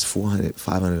hotel that's $400,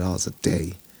 $500 a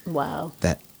day. Wow.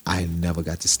 That I never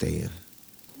got to stay in.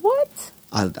 What?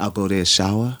 I'll go there,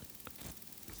 shower,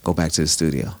 go back to the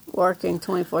studio. Working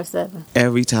 24/7.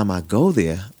 Every time I go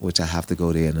there, which I have to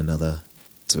go there in another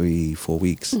 3-4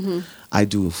 weeks, I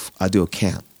do a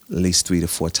camp at least 3 to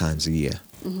 4 times a year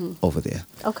over there.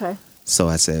 Okay. So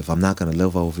I said, if I'm not going to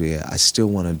live over there, I still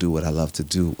want to do what I love to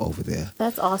do over there.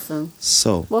 That's awesome.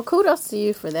 So, well, kudos to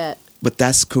you for that. But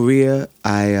that's Korea.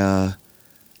 I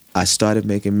started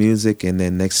making music, and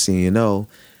then next thing you know,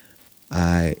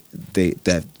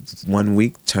 that 1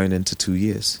 week turned into 2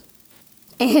 years.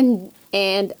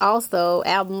 And also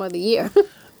album of the year.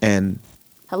 And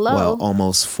hello. Well,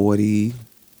 almost 40.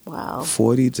 Wow.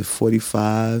 40 to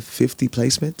 45, 50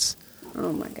 placements.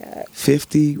 Oh my God.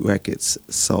 50 records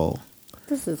sold.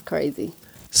 This is crazy.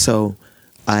 So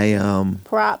I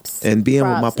props. And being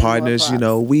props with my partners,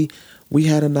 we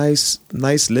had a nice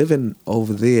living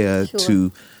over there.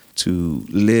 Sure. to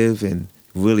live and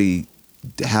really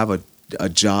have a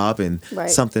job and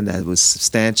something that was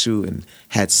substantial and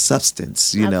had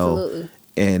substance, Absolutely.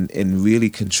 and really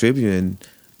contributing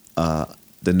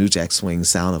the New Jack Swing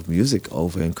sound of music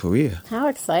over in Korea. How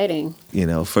exciting.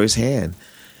 Firsthand.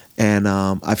 And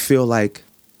I feel like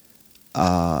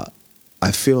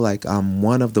I feel like I'm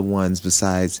one of the ones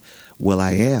besides Will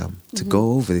I Am to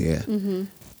go over there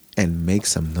and make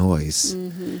some noise.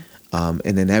 And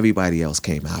then everybody else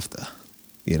came after,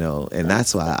 and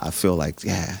that's why I feel like,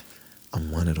 yeah,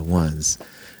 I'm one of the ones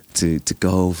to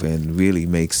go over and really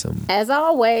make some. As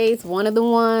always, one of the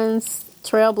ones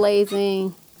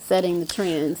trailblazing, setting the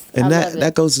trends. And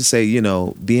that goes to say,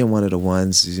 being one of the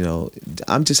ones,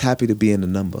 I'm just happy to be in the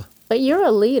number. But you're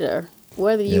a leader,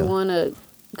 whether you want to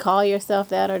call yourself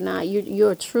that or not.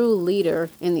 You're a true leader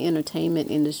in the entertainment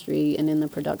industry and in the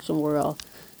production world,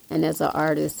 and as an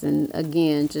artist. And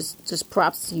again, just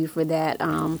props to you for that.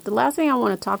 The last thing I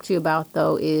want to talk to you about,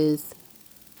 though, is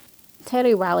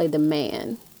Teddy Riley, the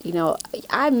man.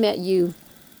 I met you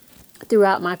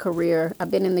throughout my career. I've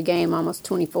been in the game almost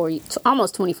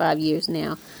 25 years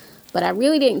now. But I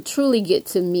really didn't truly get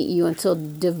to meet you until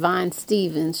Divine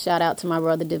Stevens. Shout out to my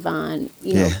brother Divine.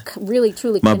 Really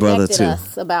truly connected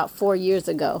us about 4 years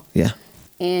ago. Yeah.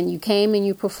 And you came and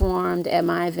you performed at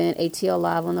my event, ATL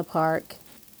Live on the Park.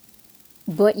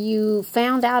 But you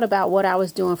found out about what I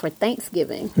was doing for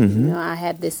Thanksgiving. I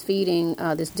had this feeding,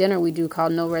 this dinner we do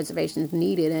called No Reservations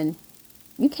Needed. And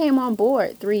you came on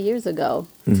board 3 years ago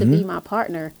to be my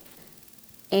partner.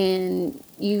 And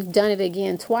you've done it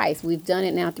again twice. We've done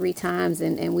it now 3 times,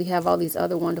 and we have all these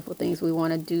other wonderful things we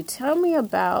want to do. Tell me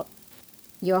about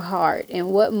your heart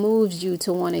and what moves you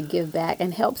to want to give back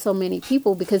and help so many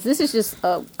people, because this is just,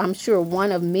 I'm sure,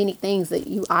 one of many things that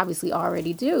you obviously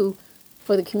already do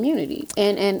for the community.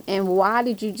 And why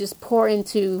did you just pour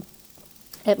into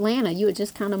Atlanta? You had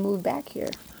just kind of moved back here.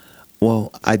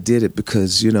 Well, I did it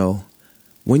because,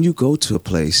 when you go to a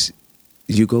place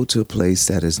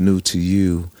that is new to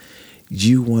you,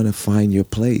 you want to find your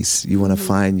place. You want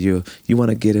to you want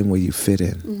to get in where you fit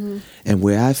in. And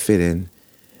where I fit in,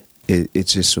 it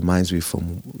just reminds me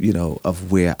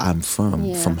of where I'm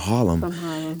from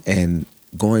Harlem. And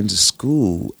going to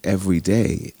school every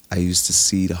day, I used to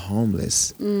see the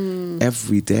homeless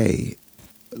every day,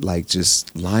 like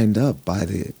just lined up by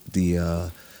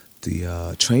the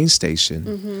train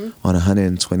station on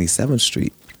 127th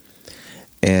Street.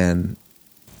 And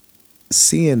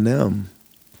seeing them,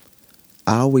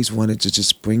 I always wanted to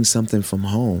just bring something from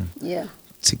home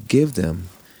to give them.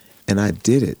 And I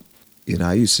did it.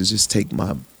 I used to just take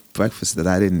my breakfast that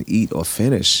I didn't eat or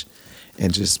finish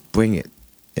and just bring it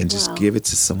and just give it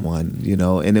to someone,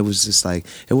 And it was just like,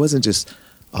 it wasn't just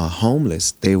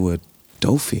homeless. They were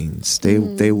dope fiends.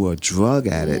 They were drug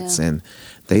addicts and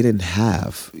they didn't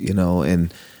have,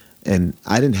 and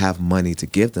I didn't have money to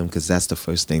give them because that's the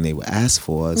first thing they would ask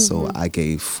for. So I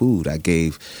gave food. I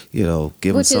gave,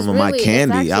 give some of my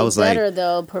candy. I was better, like,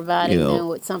 though, providing them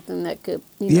with something that could,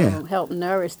 help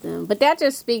nourish them. But that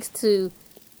just speaks to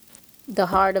the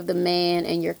heart of the man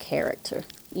and your character.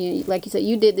 Like you said,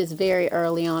 you did this very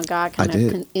early on. God kind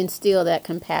of instilled that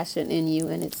compassion in you,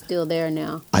 and it's still there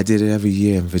now. I did it every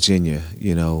year in Virginia.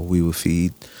 We would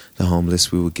feed the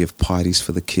homeless. We would give parties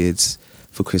for the kids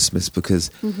for Christmas because,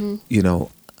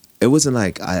 it wasn't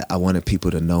like I wanted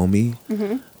people to know me.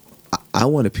 I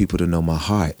wanted people to know my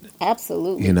heart.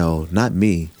 Absolutely. Not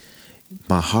me,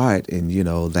 my heart, and,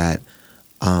 that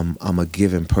I'm a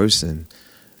giving person,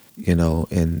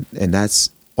 and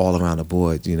that's all around the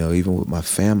board, even with my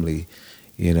family,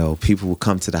 people will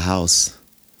come to the house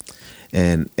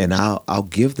and I'll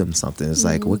give them something. It's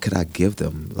like, what could I give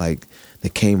them? Like, they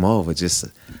came over just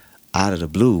out of the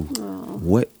blue.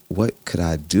 What could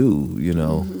I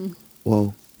do,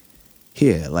 Well,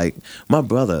 here, like my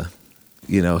brother,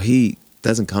 he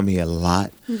doesn't come here a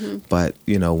lot, but,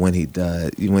 when he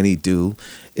do,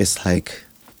 it's like,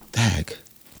 dag,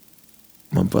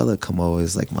 my brother come over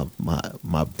is like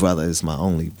my brother is my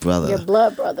only brother. Your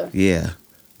blood brother. Yeah,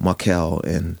 Markel,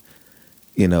 and,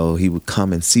 he would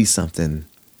come and see something,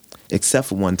 except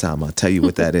for one time, I'll tell you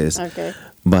what that is. Okay.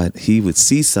 But he would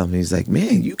see something. He's like,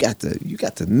 "Man, you got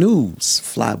the news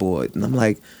flyboard," and I'm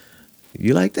like,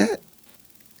 "You like that?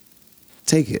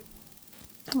 Take it."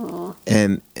 Aww.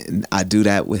 And I do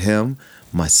that with him,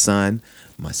 my son,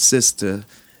 my sister.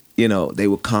 They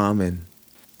would come and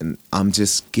I'm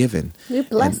just giving. You're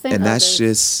blessing and that's others.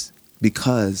 just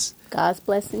because God's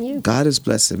blessing you. God is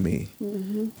blessing me,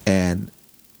 and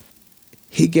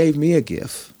He gave me a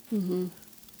gift.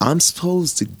 I'm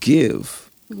supposed to give.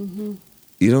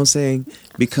 You know what I'm saying?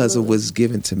 Because it was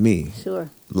given to me. Sure.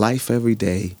 Life every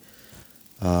day,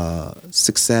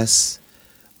 success,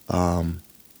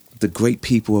 the great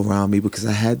people around me, because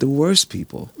I had the worst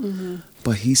people.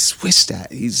 But he switched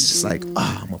that. He's just like,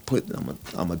 I'm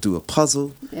gonna do a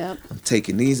puzzle. Yep. I'm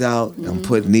taking these out. I'm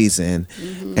putting these in,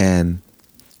 and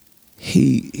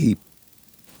he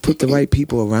put the right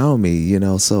people around me.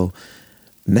 So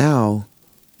now,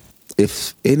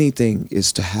 if anything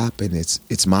is to happen,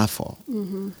 it's my fault.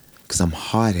 Because I'm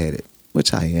hard-headed,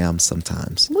 which I am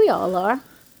sometimes. We all are.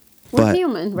 We're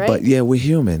human, right? But yeah, we're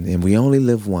human, and we only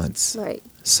live once. Right.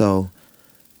 So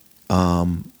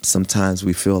sometimes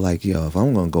we feel like, yo, if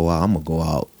I'm going to go out, I'm going to go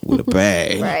out with a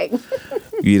bang. Right.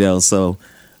 So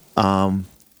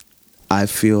I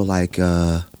feel like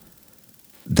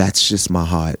that's just my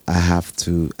heart. I have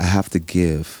to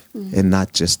give, and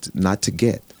not to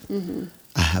get.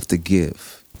 I have to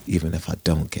give, even if I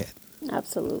don't get.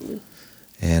 Absolutely.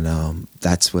 And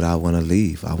that's what I want to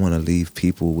leave. I want to leave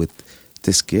people with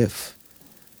this gift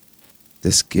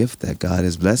that God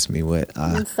has blessed me with.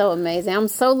 It's so amazing. I'm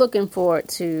so looking forward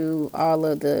to all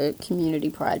of the community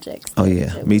projects.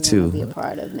 That me too. Be a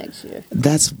part of next year.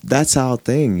 That's our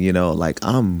thing, Like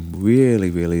I'm really,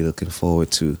 really looking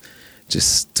forward to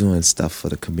just doing stuff for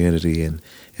the community and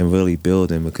really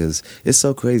building, because it's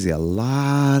so crazy. A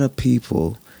lot of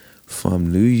people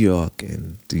from New York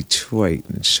and Detroit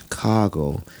and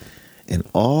Chicago and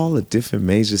all the different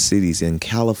major cities in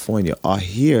California are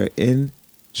here in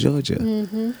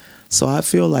Georgia. So I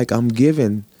feel like I'm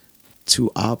giving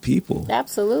to our people.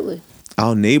 Absolutely.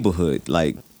 Our neighborhood.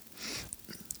 Like,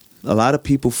 a lot of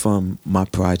people from my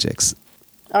projects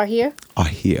are here.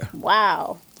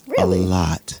 Wow. Really? A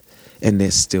lot. And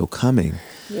they're still coming.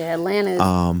 Yeah,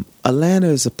 Atlanta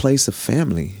is a place of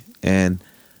family. And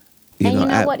you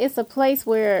know what? It's a place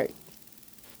where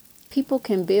people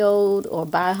can build or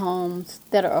buy homes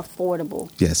that are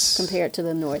affordable. Yes. Compared to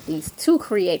the Northeast, to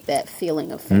create that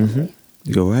feeling of family.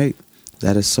 You're right.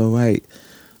 That is so right.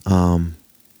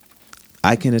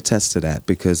 I can attest to that,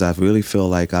 because I really feel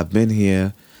like I've been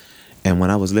here, and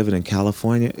when I was living in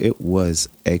California, it was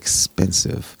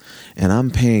expensive. And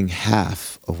I'm paying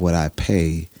half of what I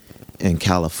pay in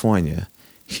California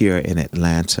here in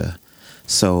Atlanta.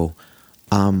 So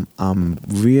I'm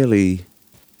really,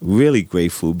 really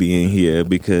grateful being here,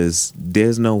 because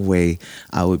there's no way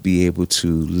I would be able to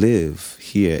live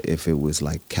here if it was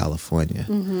like California.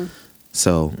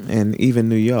 So, and even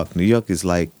New York. New York is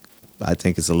like, I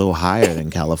think it's a little higher than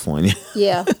California.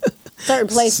 Yeah. Certain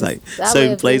places. Like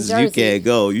certain places you can't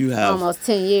go. You have almost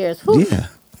 10 years. Whew. Yeah.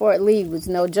 Fort Lee was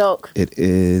no joke. It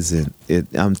is.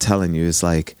 I'm telling you, it's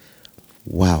like,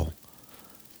 wow.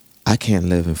 I can't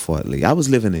live in Fort Lee. I was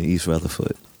living in East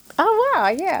Rutherford. Oh, wow,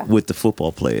 yeah. With the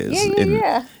football players.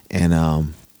 Yeah. And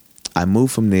I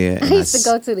moved from there. And I used to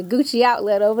go to the Gucci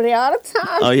outlet over there all the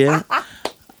time. Oh, yeah?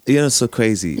 It's so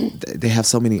crazy. They have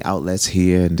so many outlets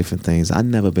here and different things. I've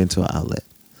never been to an outlet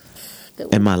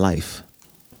in my life.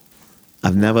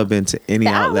 I've never been to any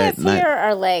outlet. The outlets here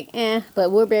are like,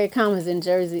 but Woodbury Commons in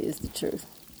Jersey is the truth.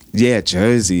 Yeah,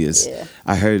 Jersey is. Yeah.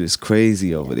 I heard it's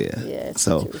crazy over there. Yeah, it's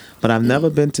so, the truth. But I've never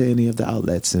been to any of the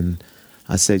outlets, and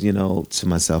I said, to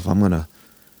myself, I'm gonna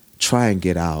try and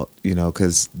get out,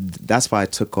 because that's why I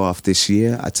took off this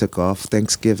year. I took off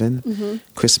Thanksgiving,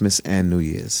 Christmas, and New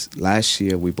Year's. Last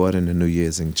year, we bought in the New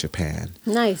Year's in Japan.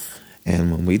 Nice.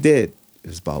 And when we did, it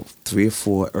was about 3 or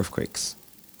 4 earthquakes.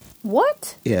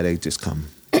 What? Yeah, they just come.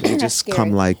 They just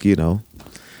come like,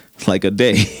 like a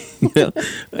day.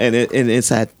 And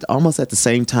it's almost at the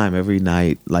same time every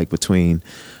night, like between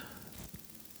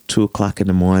 2 o'clock in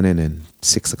the morning and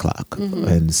 6 o'clock,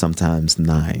 and sometimes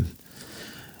 9.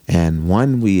 And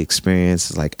one we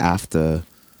experienced like after,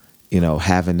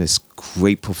 having this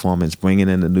great performance, bringing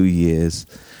in the New Year's,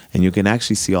 and you can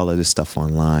actually see all of this stuff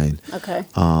online. Okay.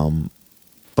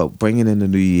 But bringing in the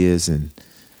New Year's, and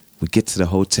we get to the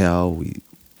hotel,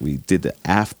 we did the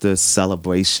after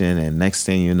celebration, and next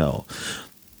thing you know,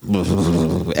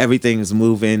 everything is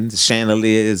moving, the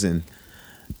chandeliers, and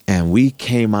we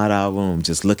came out our room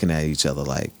just looking at each other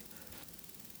like,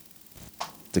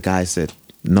 the guy said,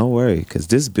 no worry, because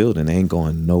this building ain't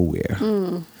going nowhere.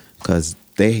 Because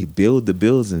they build the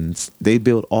buildings, they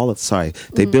build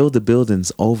the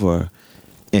buildings over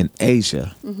in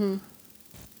Asia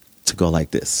to go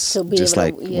like this. Just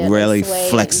like really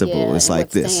flexible. It's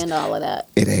like this. All of that.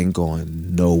 It ain't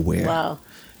going nowhere. Wow.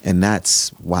 And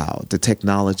that's, wow. The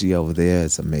technology over there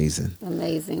is amazing.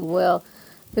 Amazing. Well,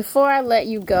 before I let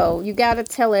you go, you got to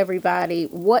tell everybody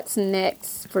what's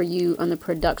next for you on the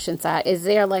production side. Is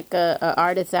there like a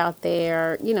artist out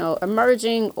there,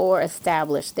 emerging or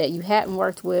established that you hadn't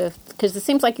worked with? Because it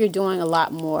seems like you're doing a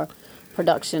lot more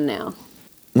production now.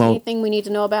 Well, anything we need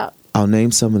to know about? I'll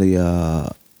name some of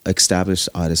the established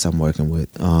artists I'm working with.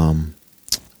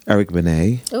 Eric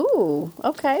Benet. Ooh,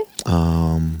 okay.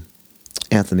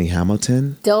 Anthony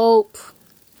Hamilton. Dope.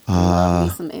 Love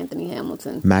me some Anthony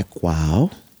Hamilton. Mac Wow.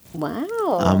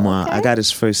 Wow. I got his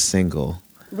first single.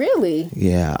 Really?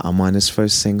 Yeah, I'm on his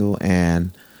first single,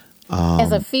 and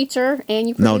As a feature, and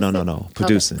you No,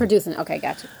 produce it? producing. Okay. Producing. Okay,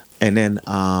 gotcha. And then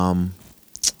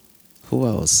who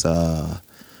else?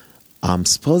 I'm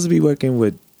supposed to be working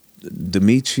with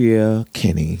Demetria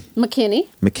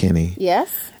McKinney. Yes.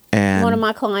 And one of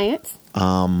my clients.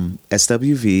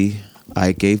 SWV,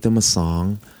 I gave them a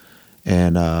song,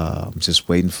 and I'm just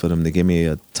waiting for them to give me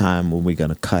a time when we're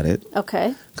gonna cut it.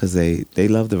 Okay. Because they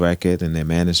love the record, and their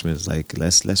management is like,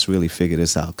 let's really figure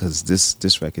this out, because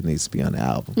this record needs to be on the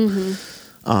album.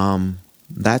 Mm-hmm.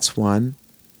 That's one.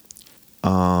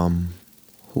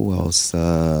 Who else?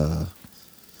 The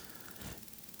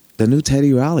new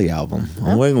Teddy Riley album.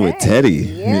 I'm working with Teddy.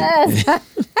 Yes.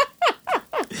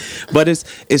 But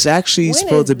it's actually When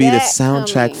supposed is to be the that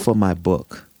soundtrack coming? for my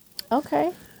book.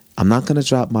 Okay. I'm not going to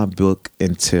drop my book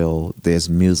until there's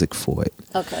music for it.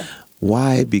 Okay.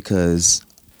 Why? Because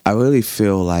I really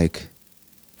feel like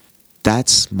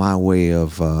that's my way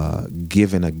of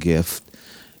giving a gift.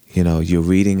 You know, you're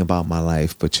reading about my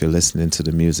life, but you're listening to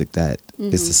the music that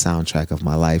is the soundtrack of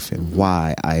my life and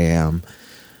why I am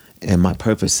and my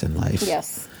purpose in life.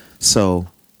 Yes. So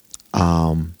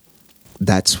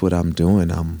that's what I'm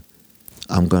doing.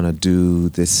 I'm going to do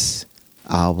this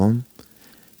album.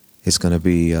 It's going to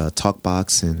be talk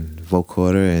box and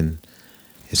vocoder, and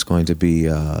it's going to be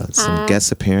some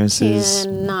guest appearances.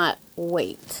 Cannot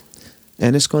wait.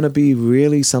 And it's going to be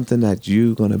really something that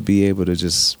you're going to be able to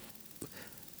just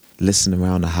listen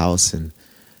around the house, and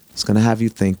it's going to have you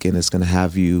thinking. It's going to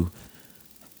have you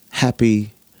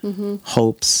happy,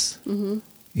 hopes,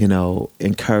 you know,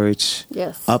 encouraged,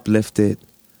 Yes. uplifted,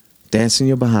 dancing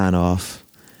your behind off,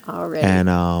 Already.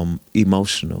 and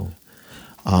emotional.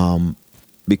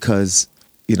 Because,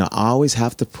 you know, I always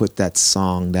have to put that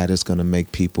song that is going to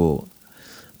make people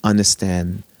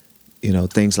understand, you know,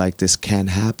 things like this can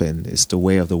happen. It's the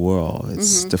way of the world.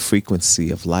 It's the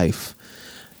frequency of life.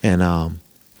 And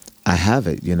I have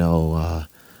it, you know.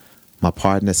 My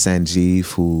partner,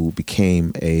 Sanjeev, who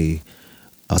became a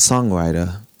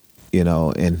songwriter, you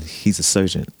know, and he's a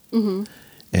surgeon.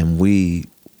 And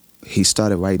he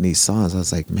started writing these songs. I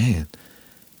was like, man,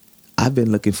 I've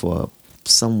been looking for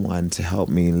someone to help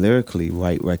me lyrically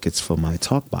write records for my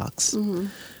talk box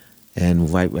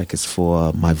and write records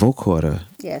for my vocoder.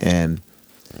 Yes. And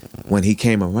when he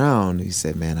came around, he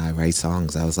said, man, I write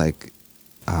songs. I was like,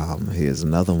 here's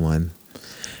another one.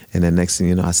 And then next thing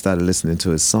you know, I started listening to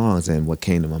his songs, and what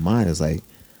came to my mind is like,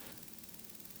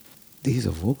 these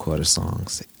are vocoder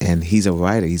songs. And he's a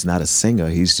writer. He's not a singer.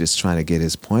 He's just trying to get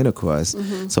his point across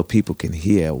so people can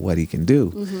hear what he can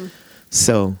do.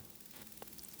 So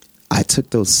I took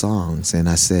those songs and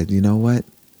I said, you know what?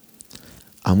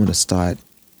 I'm going to start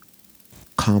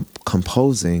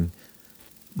composing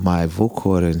my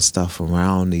vocoder and stuff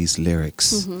around these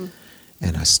lyrics.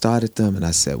 And I started them and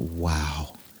I said,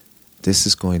 wow, this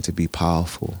is going to be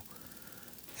powerful.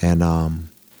 And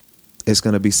it's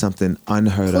going to be something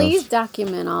unheard of. Please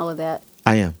document all of that.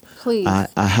 I am. Please. I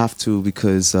have to,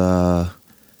 because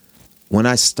when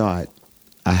I start,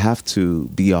 I have to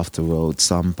be off the road.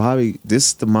 So I'm probably, this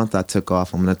is the month I took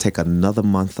off. I'm going to take another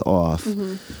month off.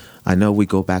 I know we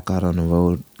go back out on the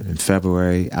road in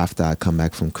February after I come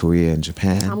back from Korea and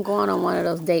Japan. I'm going on one of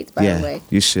those dates, by the way.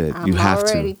 You should. I'm you have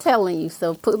to. already telling you.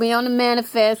 So put me on the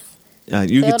manifest.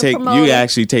 You can take. promoter. You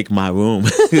actually take my room.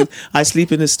 I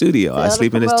sleep in the studio. I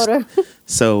sleep in the.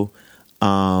 So,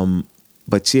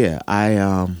 but yeah,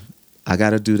 I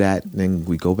got to do that. Then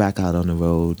we go back out on the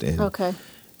road and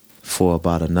for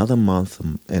about another month,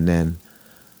 and then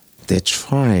they're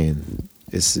trying.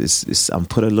 I'm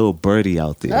put a little birdie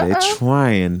out there. They're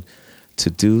trying to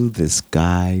do this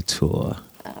guy tour.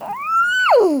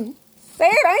 Say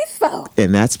it ain't so.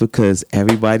 And that's because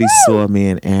everybody saw me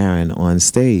and Aaron on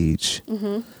stage.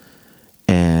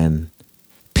 And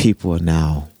people are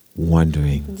now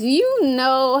wondering. Do you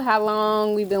know how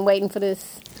long we've been waiting for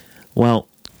this? Well,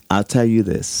 I'll tell you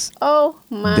this. Oh,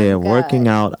 my They're God. working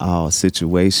out our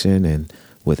situation, and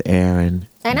with Aaron.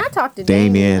 And I talked to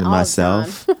Damien and all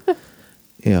myself.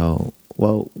 You know,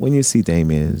 well, when you see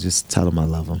Damien, just tell him I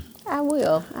love him. I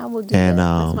will do And,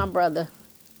 that. That's my brother.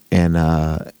 And,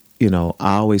 you know,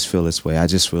 I always feel this way. I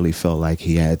just really felt like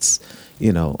he had,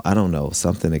 you know, I don't know,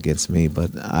 something against me, but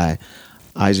I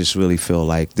just really feel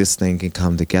like this thing can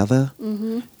come together.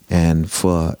 And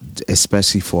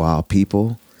especially for our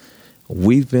people,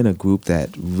 we've been a group that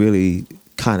really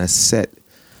kind of set,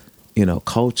 you know,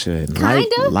 culture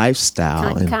and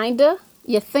lifestyle. Kinda?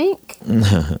 You think?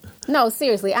 No,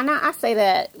 seriously. And I say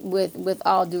that with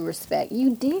all due respect.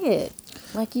 You did.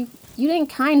 Like, you didn't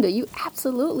kinda. You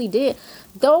absolutely did.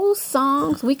 Those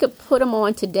songs, we could put them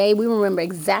on today. We remember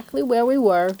exactly where we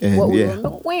were, what we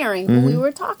were wearing, who we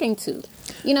were talking to.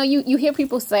 You know, you hear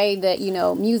people say that, you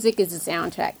know, music is the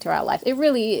soundtrack to our life. It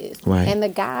really is. Right. And the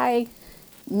guy,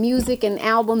 music and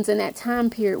albums in that time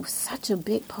period was such a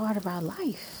big part of our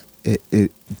life.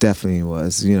 It definitely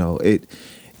was. You know, it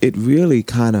really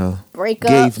kind of Breakups,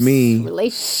 gave me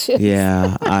relationships.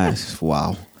 Yeah,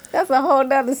 wow. That's a whole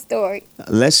nother story.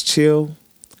 Let's Chill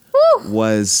Whew.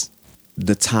 was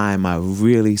the time I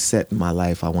really set in my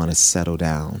life I want to settle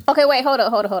down. Okay, wait, hold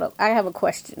up. I have a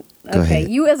question. Go ahead.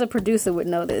 You as a producer would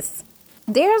know this.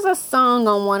 There's a song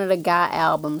on one of the guy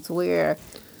albums where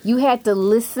you had to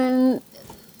listen.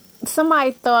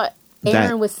 Somebody thought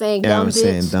Aaron was saying dumb bitch.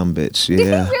 Aaron saying dumb bitch, yeah.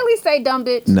 Did he really say dumb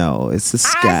bitch? No, it's a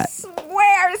scat. I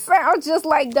swear it sounds just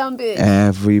like dumb bitch.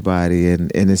 Everybody,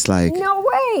 and it's like... No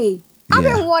way. I've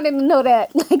been wanting to know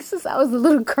that like since I was a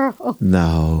little girl.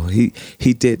 No, he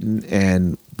didn't,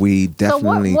 and we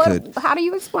definitely could. How do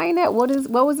you explain that? What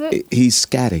was it? He's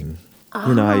scatting.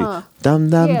 You know, how dum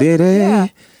did it. Yeah.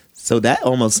 So that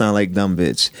almost sounded like dumb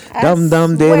bitch. I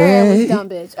Dum did swear it. It was dumb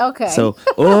bitch. Okay. So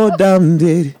dumb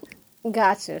did.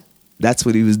 Gotcha. That's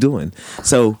what he was doing.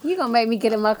 So you gonna make me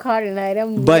get in my car tonight.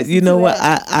 But you know what?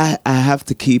 I have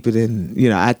to keep it in. You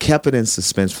know, I kept it in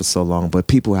suspense for so long, but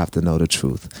people have to know the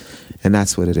truth, and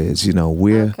that's what it is. You know,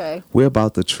 we're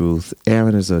about the truth.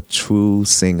 Aaron is a true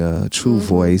singer, a true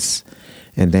voice,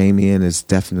 and Damien is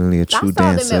definitely a true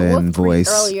dancer and voice.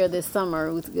 Earlier this summer,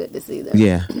 it was good to see them.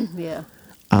 Yeah, yeah.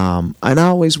 And I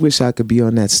always wish I could be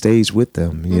on that stage with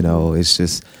them. You know, it's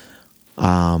just.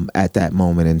 At that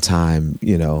moment in time,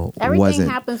 you know, everything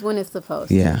happens when it's supposed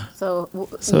to. Yeah. So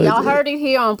y'all heard it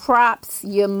here on Props.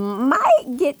 You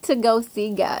might get to go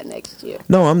see God next year.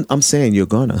 No, I'm saying you're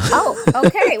gonna. Oh,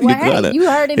 okay. Well, hey, you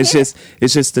heard it. It's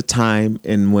just the time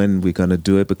and when we're gonna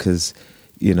do it because,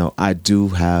 you know, I do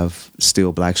have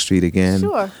still Blackstreet again.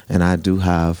 Sure. And I do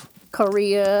have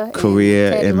Korea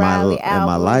in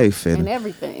my life and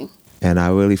everything. And I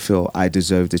really feel I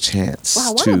deserve the chance.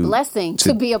 Wow, what a blessing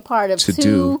to be a part of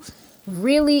two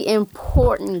really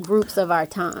important groups of our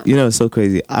time. You know, it's so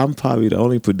crazy. I'm probably the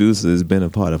only producer that's been a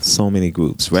part of so many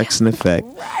groups. Rex and Effect,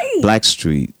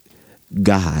 Blackstreet,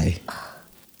 Guy.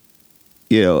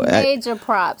 You know, major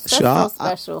props. That's so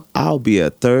special. I'll be a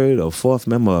third or fourth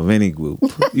member of any group.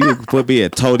 You could be a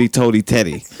Toady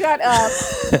Teddy. Shut up.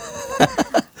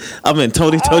 I'm in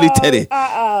Toady Teddy.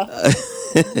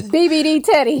 BBD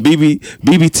Teddy.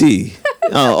 BBT.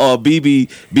 Or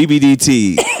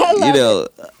BBDT. You know.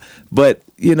 But,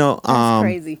 you know, that's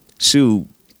crazy. Shoot,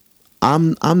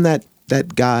 I'm that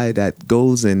guy that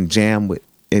goes and jam with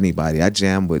anybody. I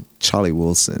jam with Charlie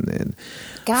Wilson and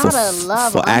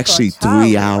for actually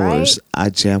Charlie, 3 hours. Right? I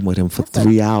jam with him for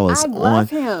 3 hours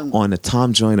on the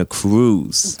Tom Joyner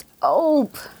cruise.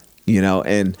 Dope. You know,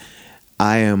 and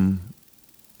I'll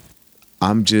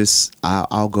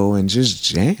go and just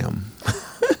jam.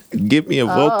 Give me a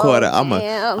vocoder.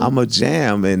 I'm a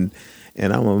jam and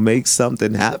I'm gonna make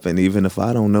something happen even if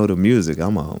I don't know the music.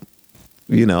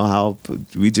 We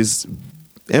just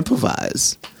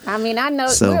improvise. I mean, I know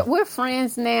we're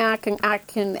friends now. I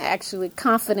can actually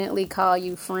confidently call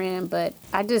you friend, but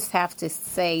I just have to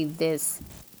say this.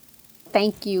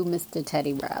 Thank you, Mr.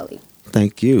 Teddy Riley.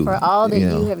 Thank you. For all that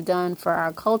you have done for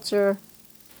our culture,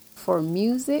 for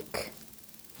music,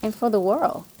 and for the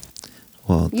world.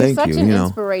 Well, You're thank you. Such an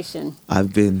inspiration.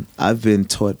 I've been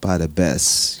taught by the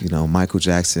best. You know, Michael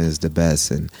Jackson is the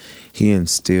best, and he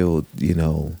instilled, you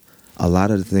know, a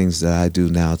lot of the things that I do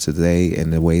now today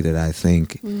and the way that I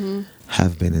think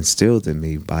have been instilled in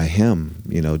me by him.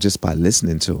 You know, just by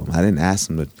listening to him. I didn't ask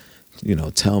him to, you know,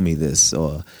 tell me this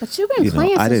or. But you've been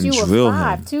playing since you were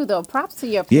 5 too, though. Props to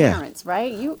your parents,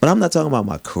 right? But I'm not talking about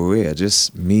my career.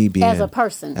 Just me being as a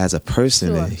person,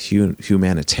 and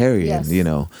humanitarian. You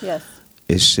know. Yes.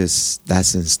 It's just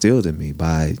that's instilled in me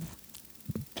by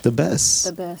the best.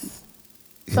 The best.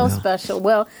 So special.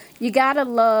 Well, you gotta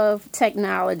love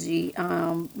technology.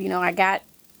 You know,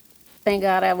 thank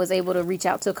God I was able to reach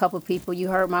out to a couple of people. You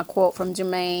heard my quote from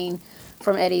Jermaine,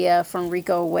 from Eddie F, from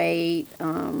Rico Wade.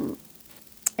 And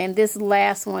this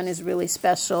last one is really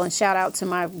special. And shout out to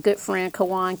my good friend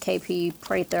Kawan KP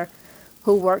Prather,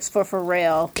 who works for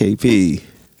Pharrell. KP.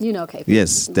 You know KP.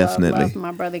 Yes, definitely. Love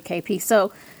my brother KP.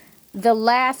 So the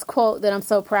last quote that I'm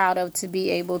so proud of to be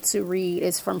able to read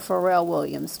is from Pharrell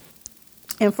Williams.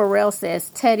 And Pharrell says,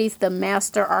 Teddy's the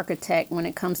master architect when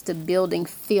it comes to building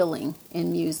feeling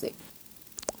in music.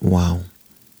 Wow.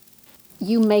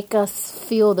 You make us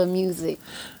feel the music.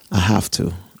 I have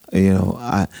to. You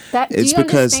know, it's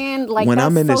because like, when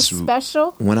I'm in this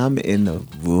special. When I'm in the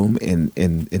room in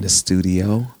the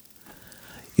studio,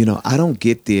 you know, I don't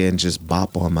get there and just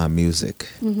bop on my music.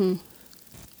 Mm-hmm.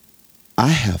 I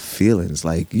have feelings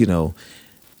like, you know,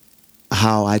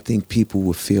 how I think people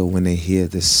would feel when they hear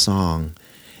this song.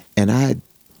 And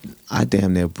I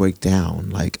damn near break down.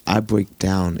 Like, I break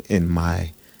down in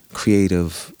my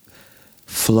creative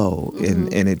flow,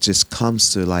 and it just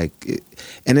comes to like,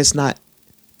 and it's not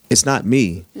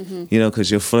me, you know, because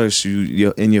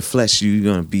you're in your flesh, you're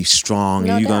gonna be strong,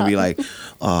 and you're gonna be like,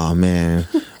 oh man,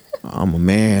 I'm a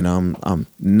man.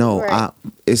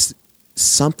 It's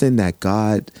something that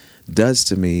God does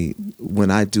to me when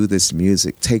I do this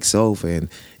music, takes over,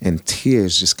 and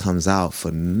tears just comes out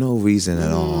for no reason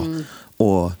at all,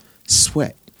 or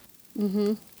sweat.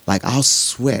 Like, I'll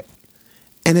sweat,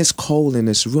 and it's cold in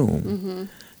this room,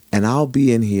 and I'll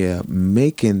be in here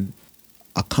making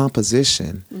a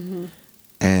composition,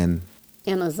 and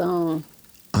in a zone.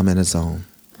 I'm in a zone.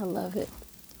 I love it.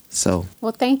 So,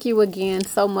 well, thank you again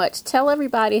so much. Tell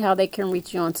everybody how they can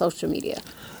reach you on social media.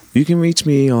 You can reach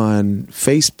me on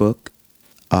Facebook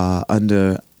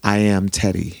under I Am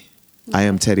Teddy. I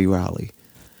Am Teddy Riley.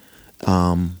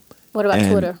 What about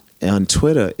Twitter? On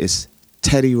Twitter, it's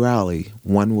Teddy Riley,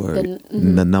 one word,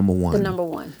 the number one. The number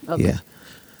one. Okay. Yeah.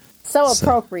 So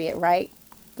appropriate, right?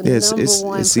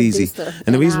 It's easy.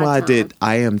 And the reason why I did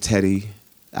I Am Teddy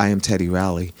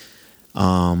Riley,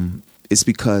 it's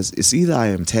because it's either I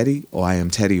Am Teddy or I Am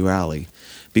Teddy Riley.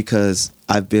 Because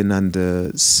I've been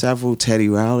under several Teddy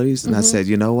Rileys, and I said,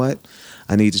 you know what?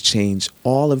 I need to change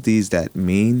all of these that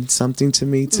mean something to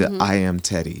me to I Am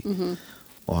Teddy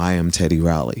or I Am Teddy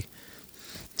Riley.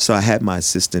 So I had my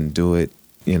assistant do it,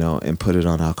 you know, and put it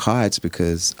on our cards,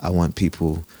 because I want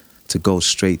people to go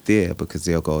straight there, because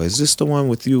they'll go, is this the one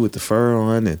with you with the fur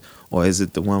on, or is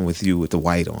it the one with you with the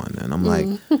white on? And I'm like,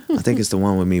 I think it's the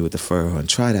one with me with the fur on.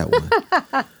 Try that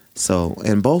one. So,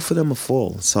 and both of them are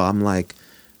full. So I'm like,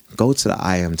 go to the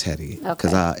I Am Teddy,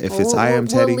 because if it's I Am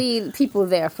Teddy, we'll lead people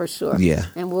there for sure. Yeah,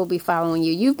 and we'll be following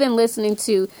you. You've been listening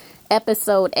to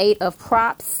episode 8 of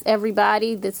Props,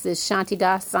 everybody. This is Shanti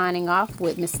Das signing off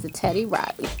with Mr. Teddy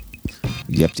Riley.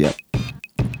 Yep.